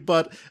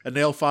 But a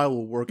nail file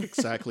will work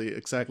exactly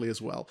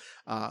as well.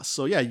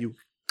 So yeah, you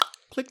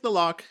click the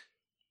lock,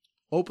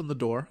 open the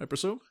door, I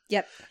presume.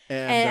 Yep.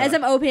 And as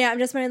I'm opening it, I'm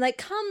just wondering, like,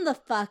 come the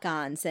fuck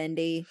on,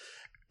 Cindy.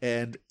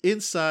 And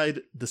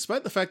inside,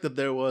 despite the fact that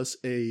there was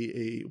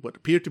a what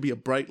appeared to be a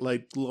bright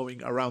light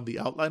glowing around the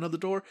outline of the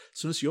door, as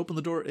soon as you open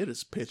the door, it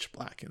is pitch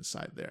black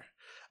inside there.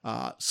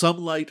 Some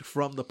light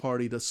from the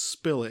party does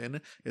spill in.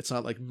 It's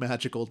not like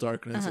magical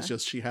darkness. It's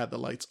just she had the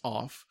lights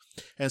off.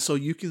 And so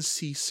you can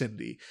see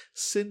Cindy.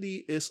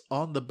 Cindy is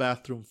on the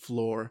bathroom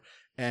floor,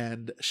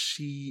 and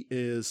she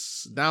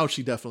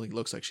definitely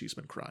looks like she's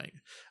been crying.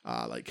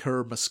 Like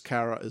her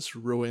mascara is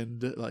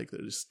ruined. Like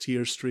there's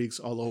tear streaks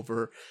all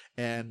over.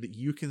 And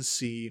you can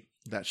see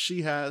that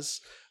she has,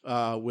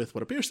 with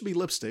what appears to be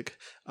lipstick,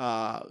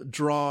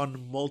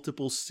 drawn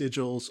multiple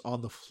sigils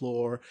on the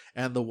floor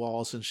and the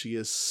walls, and she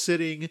is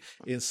sitting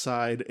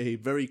inside a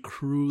very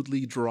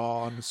crudely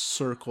drawn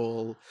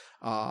circle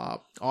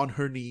on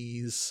her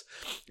knees,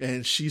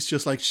 and she's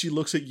just like, she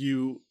looks at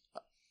you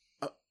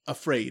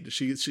afraid.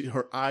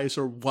 Her eyes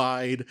are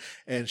wide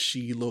and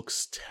she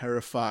looks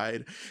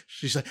terrified.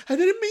 She's like, I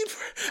didn't mean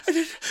for,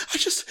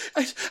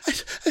 I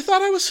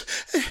thought I was,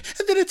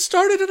 and then it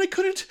started and I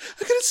couldn't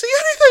see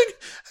anything.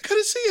 I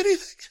couldn't see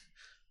anything.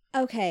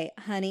 Okay,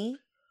 honey,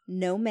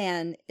 no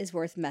man is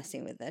worth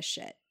messing with this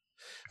shit.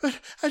 But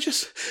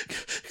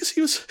because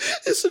he's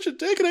such a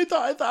dick, and I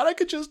thought I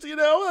could just,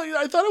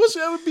 I thought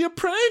it would be a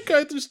prank.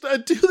 I'd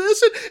do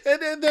this,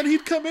 and then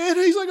he'd come in, and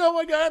he's like, oh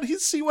my god, he'd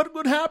see what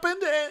would happen,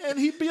 and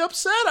he'd be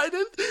upset. I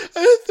didn't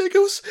think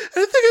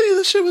any of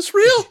this shit was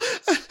real.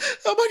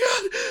 Oh my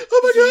god.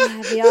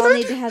 Yeah, we all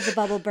need to have the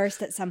bubble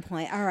burst at some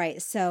point. All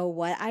right, so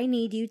what I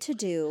need you to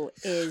do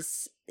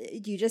is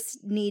you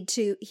just need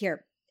to,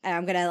 here, and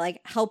I'm gonna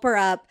like help her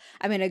up.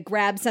 I'm gonna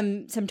grab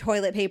some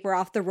toilet paper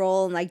off the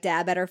roll and like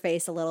dab at her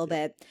face a little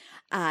bit,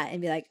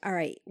 and be like, "All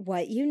right,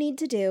 what you need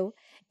to do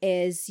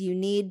is you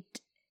need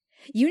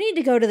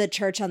to go to the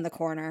church on the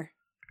corner.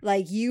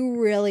 Like, you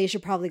really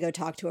should probably go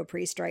talk to a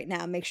priest right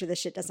now. Make sure this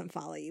shit doesn't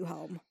follow you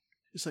home."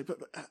 He's like, but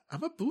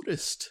I'm a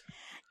Buddhist.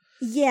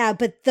 Yeah,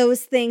 but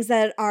those things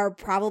that are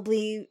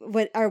probably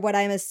what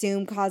I'm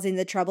assume causing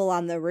the trouble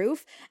on the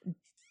roof,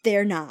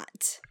 they're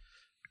not.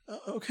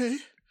 Okay.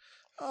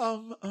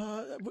 Are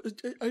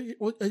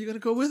you gonna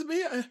go with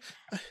me?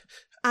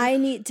 I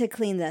need to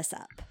clean this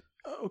up.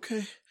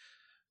 Okay.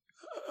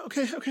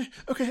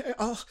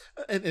 I'll.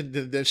 And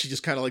then she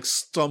just kind of like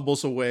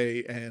stumbles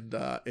away, and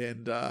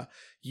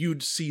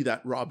you'd see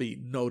that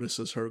Robbie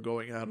notices her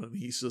going out, and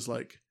he's just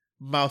like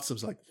mouths him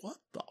like, "What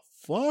the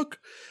fuck?"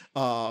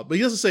 But he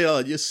doesn't say,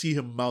 "You just see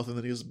him mouth," and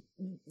then he just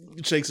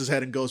shakes his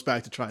head and goes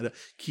back to trying to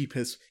keep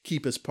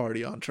his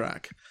party on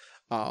track.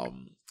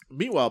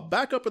 Meanwhile,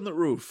 back up in the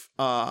roof,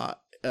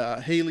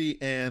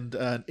 Haley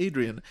and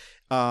Adrian,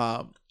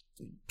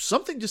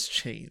 something just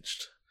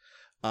changed.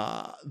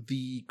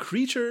 The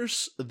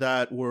creatures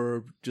that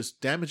were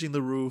just damaging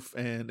the roof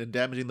and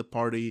damaging the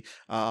party,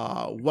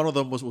 one of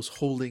them was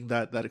holding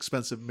that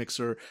expensive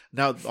mixer,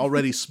 now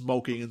already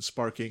smoking and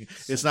sparking.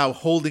 It's now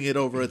holding it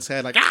over its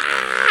head like,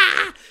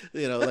 ah!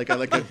 Like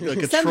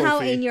a Somehow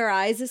trophy. In Your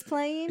Eyes is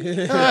playing.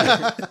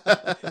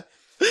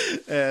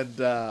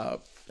 And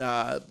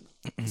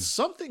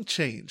something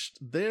changed.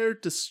 Their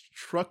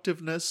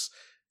destructiveness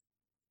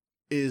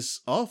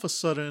is all of a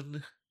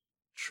sudden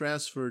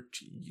transferred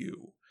to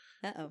you.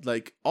 Uh-oh.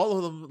 Like, all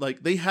of them,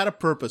 like, they had a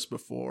purpose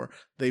before.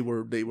 They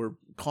were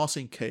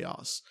causing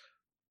chaos.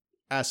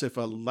 As if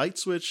a light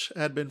switch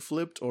had been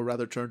flipped, or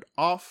rather turned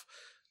off,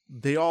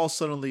 they all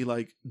suddenly,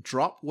 like,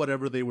 dropped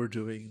whatever they were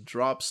doing.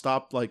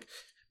 Stopped, like,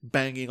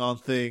 banging on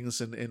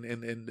things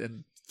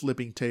and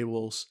flipping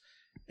tables.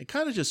 And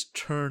kind of just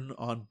turn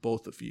on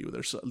both of you.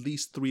 There's at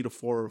least 3 to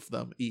 4 of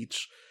them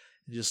each,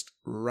 and just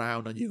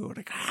round on you.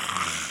 Like,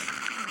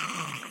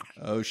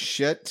 Oh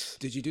shit.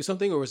 Did you do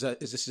something, or is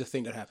this just a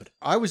thing that happened?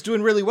 I was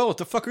doing really well. What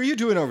the fuck are you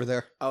doing over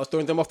there? I was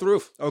throwing them off the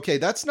roof. Okay,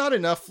 that's not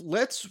enough.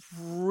 Let's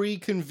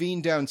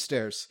reconvene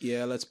downstairs.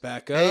 Yeah, let's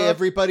back up. Hey,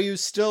 everybody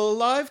who's still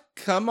alive,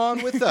 come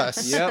on with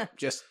us. Yep,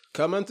 just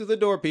come on through the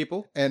door,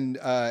 people. And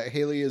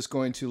Haley is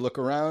going to look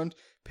around,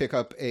 pick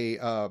up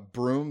a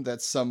broom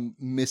that some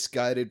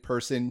misguided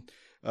person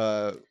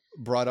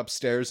brought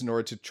upstairs in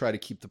order to try to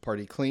keep the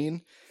party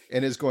clean,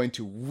 and is going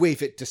to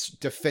wave it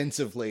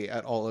defensively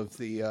at all of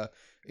the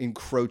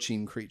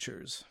encroaching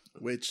creatures.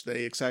 which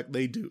they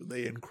do.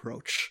 They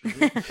encroach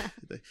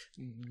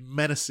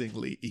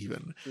menacingly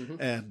even.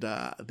 And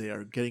they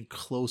are getting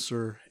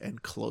closer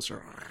and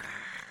closer.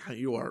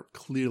 You are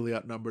clearly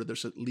outnumbered.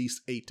 There's at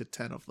least 8 to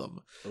 10 of them.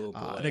 Oh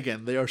boy. And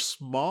again, they are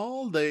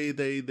small. They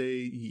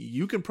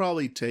you can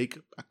probably take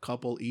a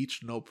couple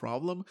each, no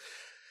problem.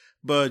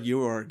 But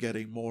you are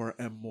getting more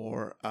and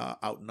more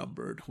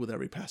outnumbered with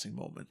every passing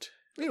moment.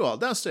 Meanwhile,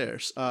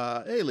 downstairs,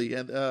 Lacey,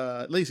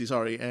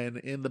 and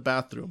in the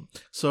bathroom.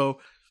 So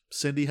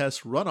Cindy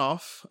has run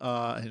off,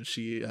 and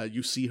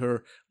you see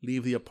her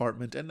leave the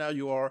apartment, and now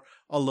you are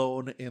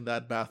alone in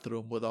that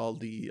bathroom with all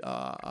the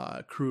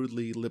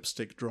crudely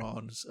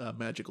lipstick-drawn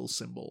magical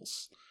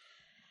symbols.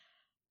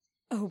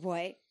 Oh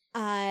boy.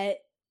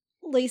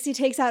 Lacey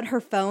takes out her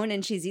phone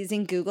and she's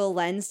using Google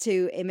Lens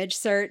to image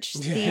search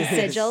these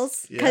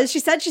sigils because she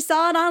said she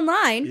saw it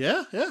online.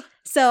 Yeah.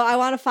 So I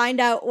want to find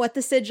out what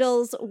the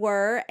sigils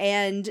were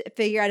and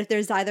figure out if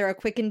there's either a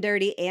quick and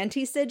dirty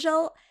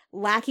anti-sigil.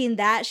 Lacking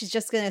that, she's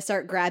just going to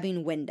start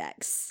grabbing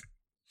Windex.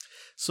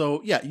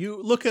 So yeah,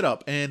 you look it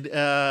up, and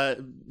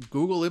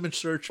Google image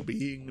search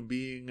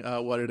being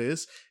what it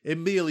is,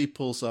 immediately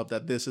pulls up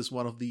that this is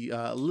one of the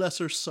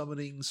lesser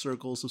summoning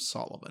circles of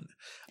Solomon.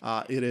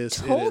 It is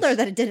told her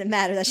that it didn't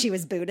matter that she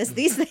was Buddhist.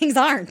 These things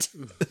aren't.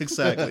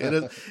 Exactly.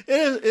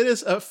 It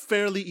is a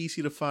fairly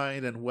easy to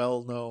find and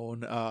well known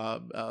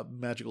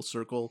magical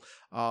circle.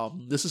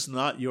 This is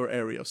not your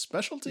area of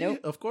specialty,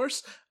 of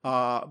course,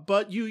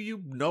 but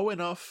you know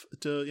enough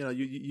to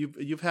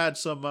you've had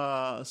some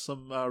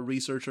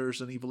researchers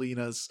and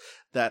Evelinas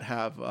that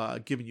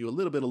have given you a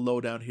little bit of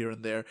lowdown here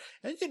and there,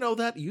 and you know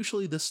that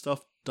usually this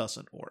stuff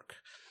doesn't work.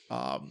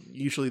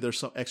 Usually there's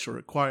some extra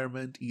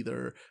requirement,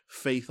 either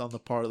faith on the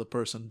part of the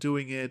person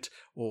doing it,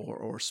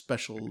 or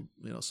special,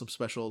 some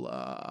special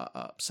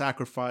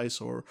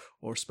sacrifice or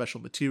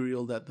special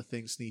material that the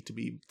things need to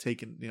be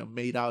taken,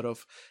 made out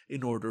of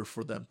in order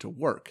for them to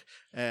work.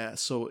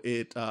 So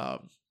it,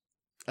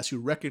 as you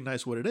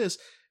recognize what it is,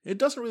 it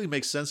doesn't really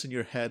make sense in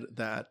your head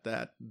that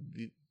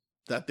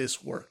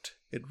this worked.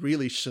 It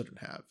really shouldn't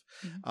have.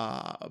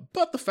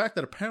 But the fact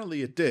that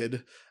apparently it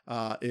did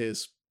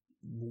is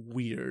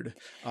weird.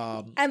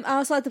 I'm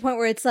also at the point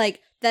where it's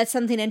like, that's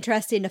something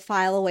interesting to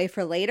file away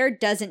for later,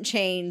 doesn't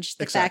change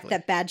the fact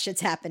that bad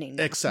shit's happening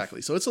now.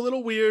 Exactly. So it's a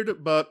little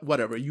weird, but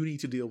whatever. You need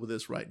to deal with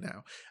this right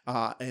now.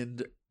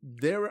 And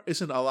there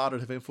isn't a lot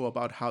of info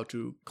about how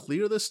to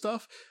clear this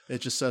stuff. It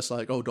just says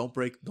like, oh, don't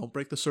break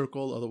the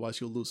circle,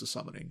 otherwise you'll lose the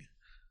summoning.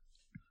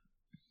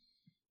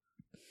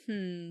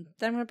 Then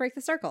I'm gonna break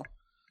the circle.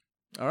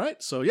 All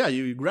right, so yeah,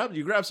 you grab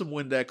some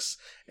Windex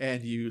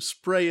and you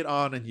spray it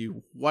on and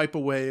you wipe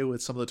away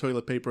with some of the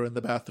toilet paper in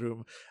the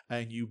bathroom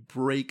and you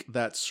break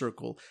that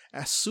circle.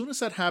 As soon as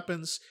that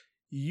happens,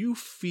 you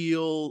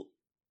feel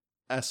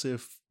as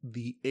if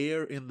the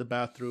air in the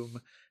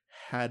bathroom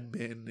had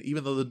been,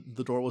 even though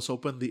the door was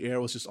open, the air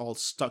was just all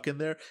stuck in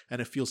there,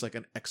 and it feels like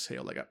an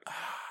exhale, like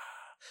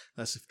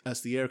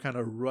as the air kind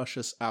of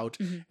rushes out,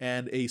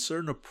 and a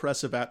certain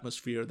oppressive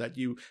atmosphere that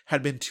you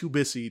had been too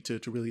busy to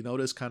really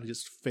notice kind of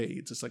just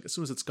fades. It's like as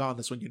soon as it's gone,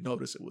 that's when you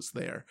notice it was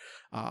there.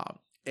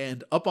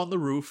 And up on the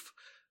roof,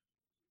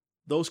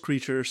 those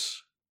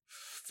creatures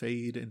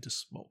fade into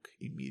smoke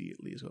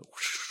immediately. So,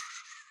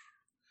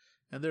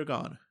 and they're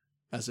gone,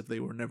 as if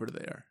they were never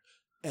there.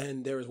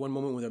 And there was one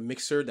moment when a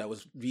mixer that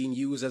was being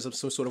used as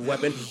some sort of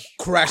weapon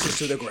crashes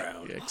to the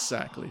ground. Yeah,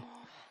 exactly.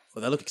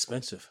 Well, that looked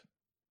expensive.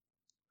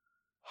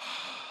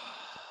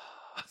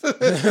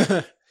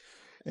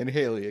 And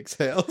Haley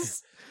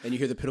exhales. And you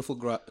hear the pitiful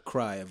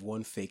cry of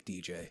one fake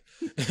DJ.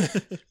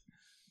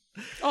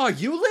 Oh,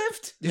 you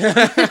lived?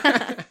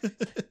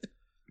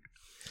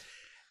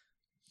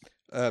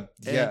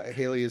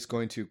 Haley is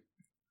going to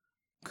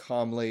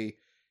calmly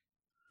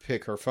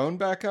pick her phone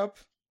back up,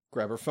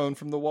 grab her phone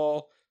from the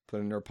wall, put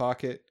it in her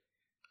pocket,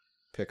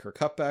 pick her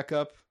cup back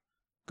up,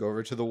 go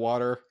over to the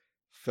water,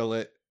 fill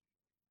it.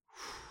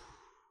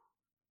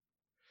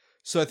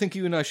 So I think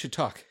you and I should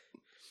talk.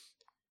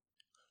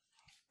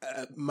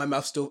 My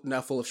mouth's still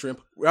now full of shrimp.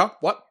 Well,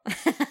 what?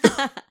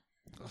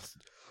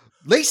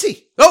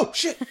 Lacey! Oh,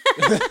 shit!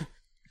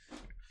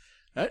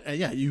 And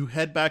yeah, you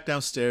head back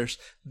downstairs.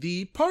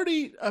 The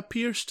party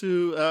appears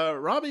to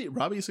Robbie.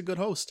 Robbie's a good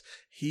host.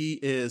 He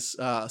is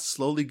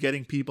slowly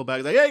getting people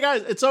back. Like, hey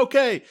guys, it's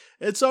okay.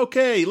 It's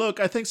okay.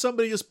 Look, I think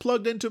somebody just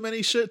plugged in too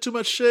much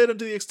shit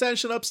into the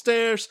extension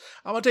upstairs.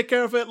 I'm gonna take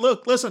care of it.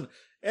 Look, listen.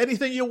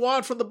 Anything you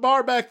want from the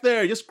bar back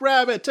there, just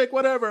grab it, take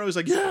whatever. And I was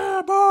like,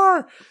 yeah,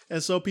 bar.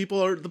 And so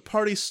the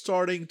party's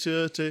starting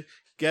to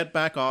get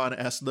back on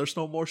as there's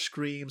no more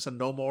screams and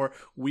no more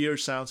weird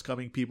sounds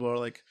coming. People are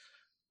like,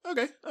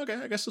 okay,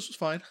 I guess this was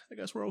fine. I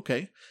guess we're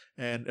okay.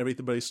 And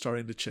everybody's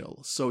starting to chill.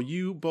 So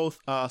you both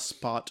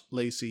spot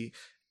Lacey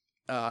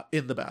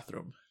in the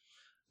bathroom.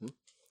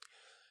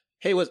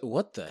 Hey,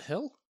 what the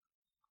hell?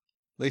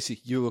 Lacey,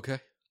 you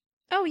okay?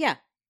 Oh, yeah.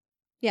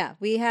 Yeah,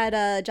 we had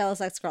a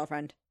jealous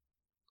ex-girlfriend.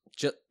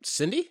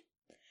 Cindy?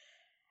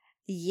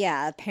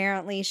 Yeah,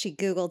 apparently she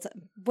Googled...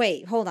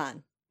 Wait, hold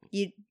on.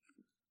 You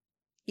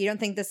don't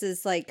think this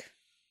is, like,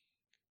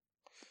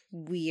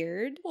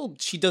 weird? Well,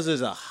 she does it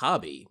as a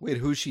hobby. Wait,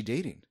 who's she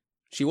dating?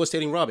 She was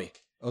dating Robbie.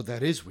 Oh,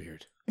 that is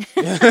weird.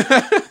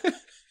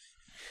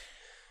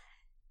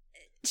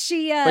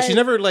 She, But she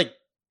never,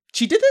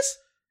 she did this?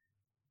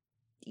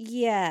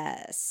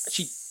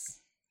 Yes.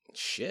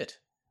 Shit.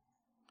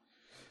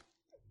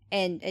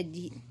 And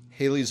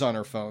Haley's on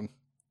her phone.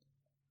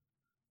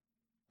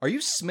 Are you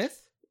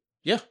Smith?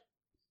 Yeah.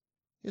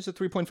 He has a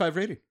 3.5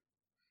 rating.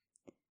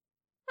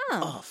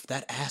 oh.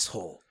 That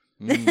asshole.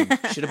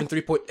 Mm. Should have been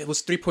It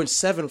was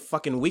 3.7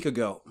 fucking week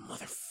ago.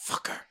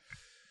 Motherfucker.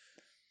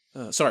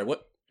 Sorry,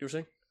 what you were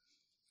saying?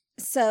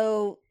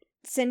 So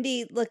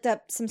Cindy looked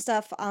up some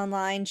stuff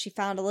online. She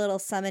found a little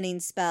summoning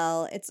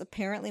spell. It's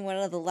apparently one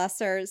of the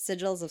lesser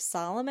sigils of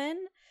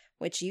Solomon,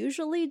 which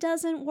usually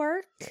doesn't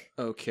work.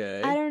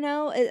 Okay. I don't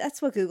know.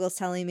 That's what Google's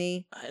telling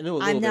me. I know a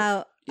little bit.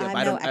 I'm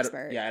but no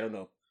expert. I don't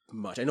know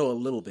much. I know a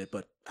little bit,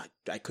 but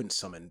I couldn't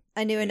summon.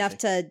 I knew enough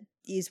anything.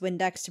 to use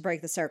Windex to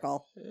break the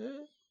circle.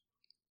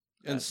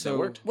 And that so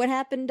worked. What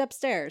happened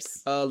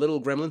upstairs?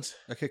 Little gremlins.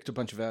 I kicked a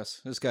bunch of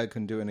ass. This guy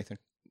couldn't do anything.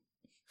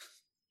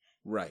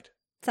 Right.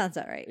 Sounds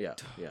all right. Yeah.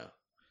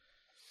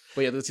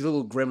 But yeah, these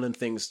little gremlin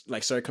things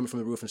started coming from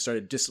the roof and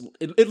started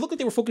it looked like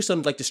they were focused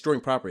on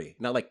destroying property,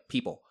 not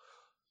people,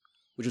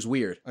 which is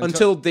weird.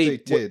 Until they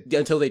did.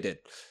 Until they did.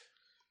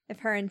 If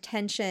her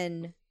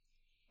intention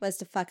was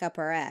to fuck up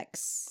her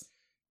ex,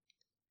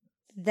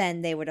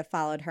 then they would have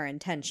followed her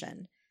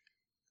intention.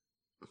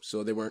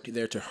 So they weren't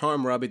there to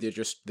harm Robbie. They're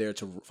just there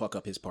to fuck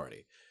up his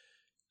party.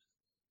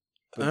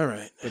 All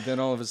right. But then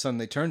all of a sudden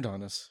they turned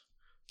on us.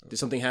 Did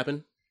something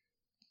happen?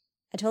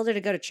 I told her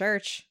to go to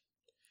church.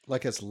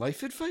 Like as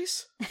life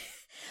advice?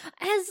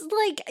 As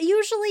like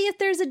usually if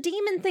there's a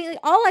demon thing, like,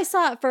 all I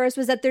saw at first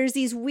was that there's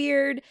these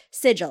weird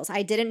sigils.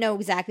 I didn't know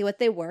exactly what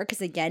they were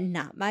because again,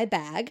 not my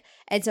bag.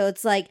 And so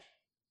it's like,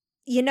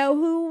 you know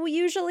who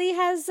usually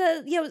has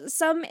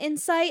some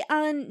insight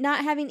on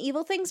not having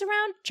evil things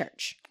around?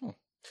 Church. Oh,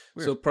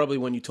 weird. So probably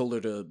when you told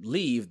her to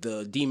leave,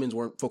 the demons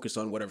weren't focused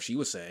on whatever she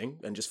was saying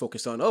and just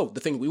focused on,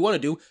 the thing we want to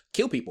do,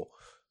 kill people,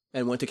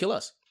 and went to kill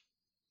us.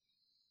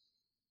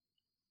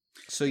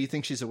 So you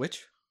think she's a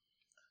witch?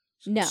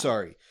 No.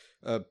 Sorry.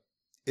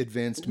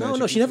 Advanced magic.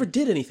 No, she never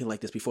did anything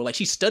like this before. Like,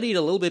 she studied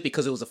a little bit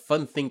because it was a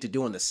fun thing to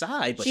do on the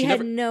side, but she had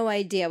never... no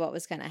idea what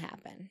was going to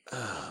happen.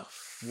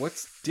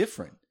 What's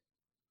different?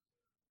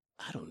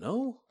 I don't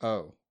know.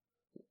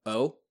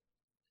 Oh.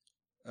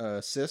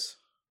 Sis?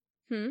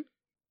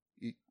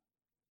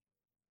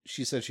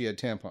 She said she had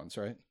tampons,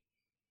 right?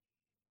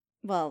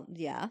 Well,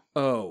 yeah.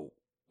 Oh,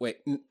 wait.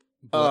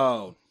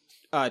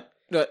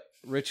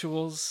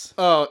 Rituals?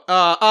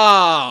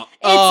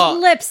 It's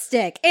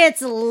lipstick.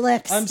 It's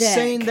lipstick. I'm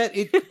saying that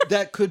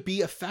that could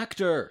be a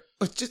factor.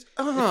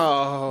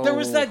 There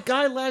was that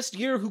guy last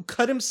year who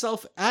cut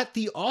himself at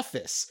the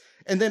office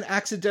and then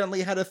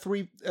accidentally had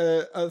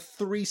a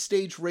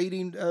three-stage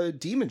rating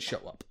demon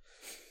show up.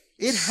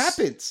 It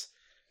happens.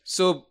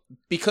 So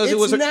because it's it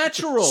was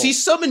natural. She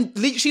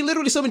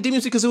literally summoned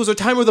demons because it was her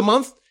time of the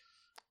month?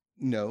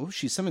 No,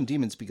 she summoned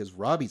demons because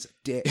Robbie's a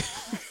dick.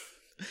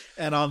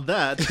 And on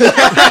that,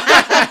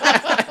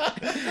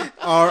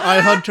 our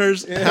eye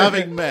hunters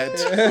having met,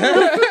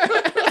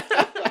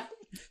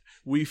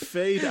 we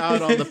fade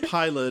out on the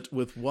pilot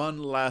with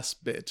one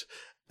last bit.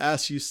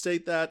 As you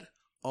state that,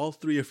 all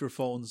three of your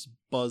phones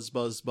buzz,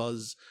 buzz,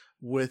 buzz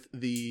with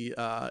the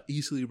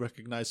easily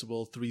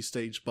recognizable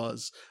 3-stage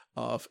buzz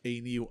of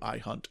a new eye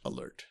hunt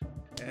alert.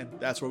 And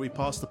that's where we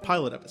pause the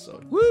pilot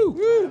episode. Woo!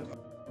 Woo!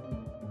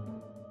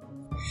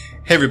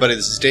 Hey everybody,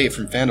 this is Dave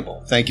from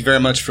Fandible. Thank you very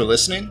much for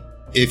listening.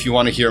 If you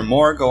want to hear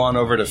more, go on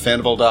over to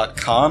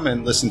fandible.com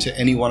and listen to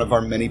any one of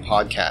our many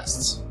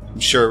podcasts. I'm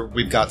sure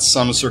we've got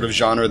some sort of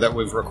genre that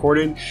we've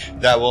recorded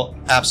that will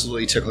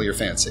absolutely tickle your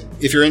fancy.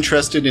 If you're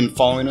interested in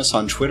following us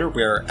on Twitter,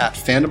 we're at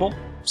Fandible.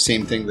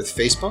 Same thing with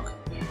Facebook.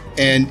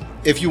 And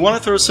if you want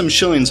to throw some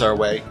shillings our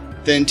way,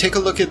 then take a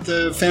look at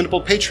the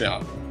Fandible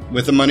Patreon.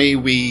 With the money,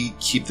 we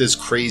keep this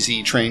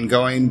crazy train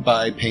going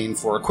by paying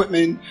for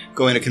equipment,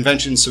 going to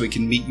conventions so we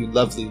can meet you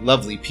lovely,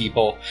 lovely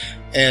people,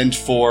 and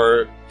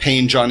for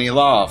paying Johnny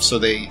Law off so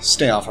they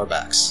stay off our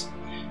backs.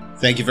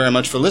 Thank you very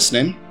much for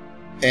listening,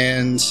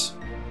 and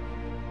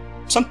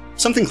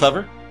something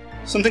clever.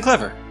 Something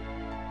clever.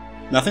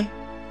 Nothing?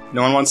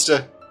 No one wants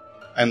to?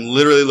 I'm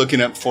literally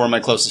looking up 4 of my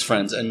closest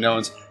friends, and no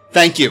one's...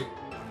 Thank you!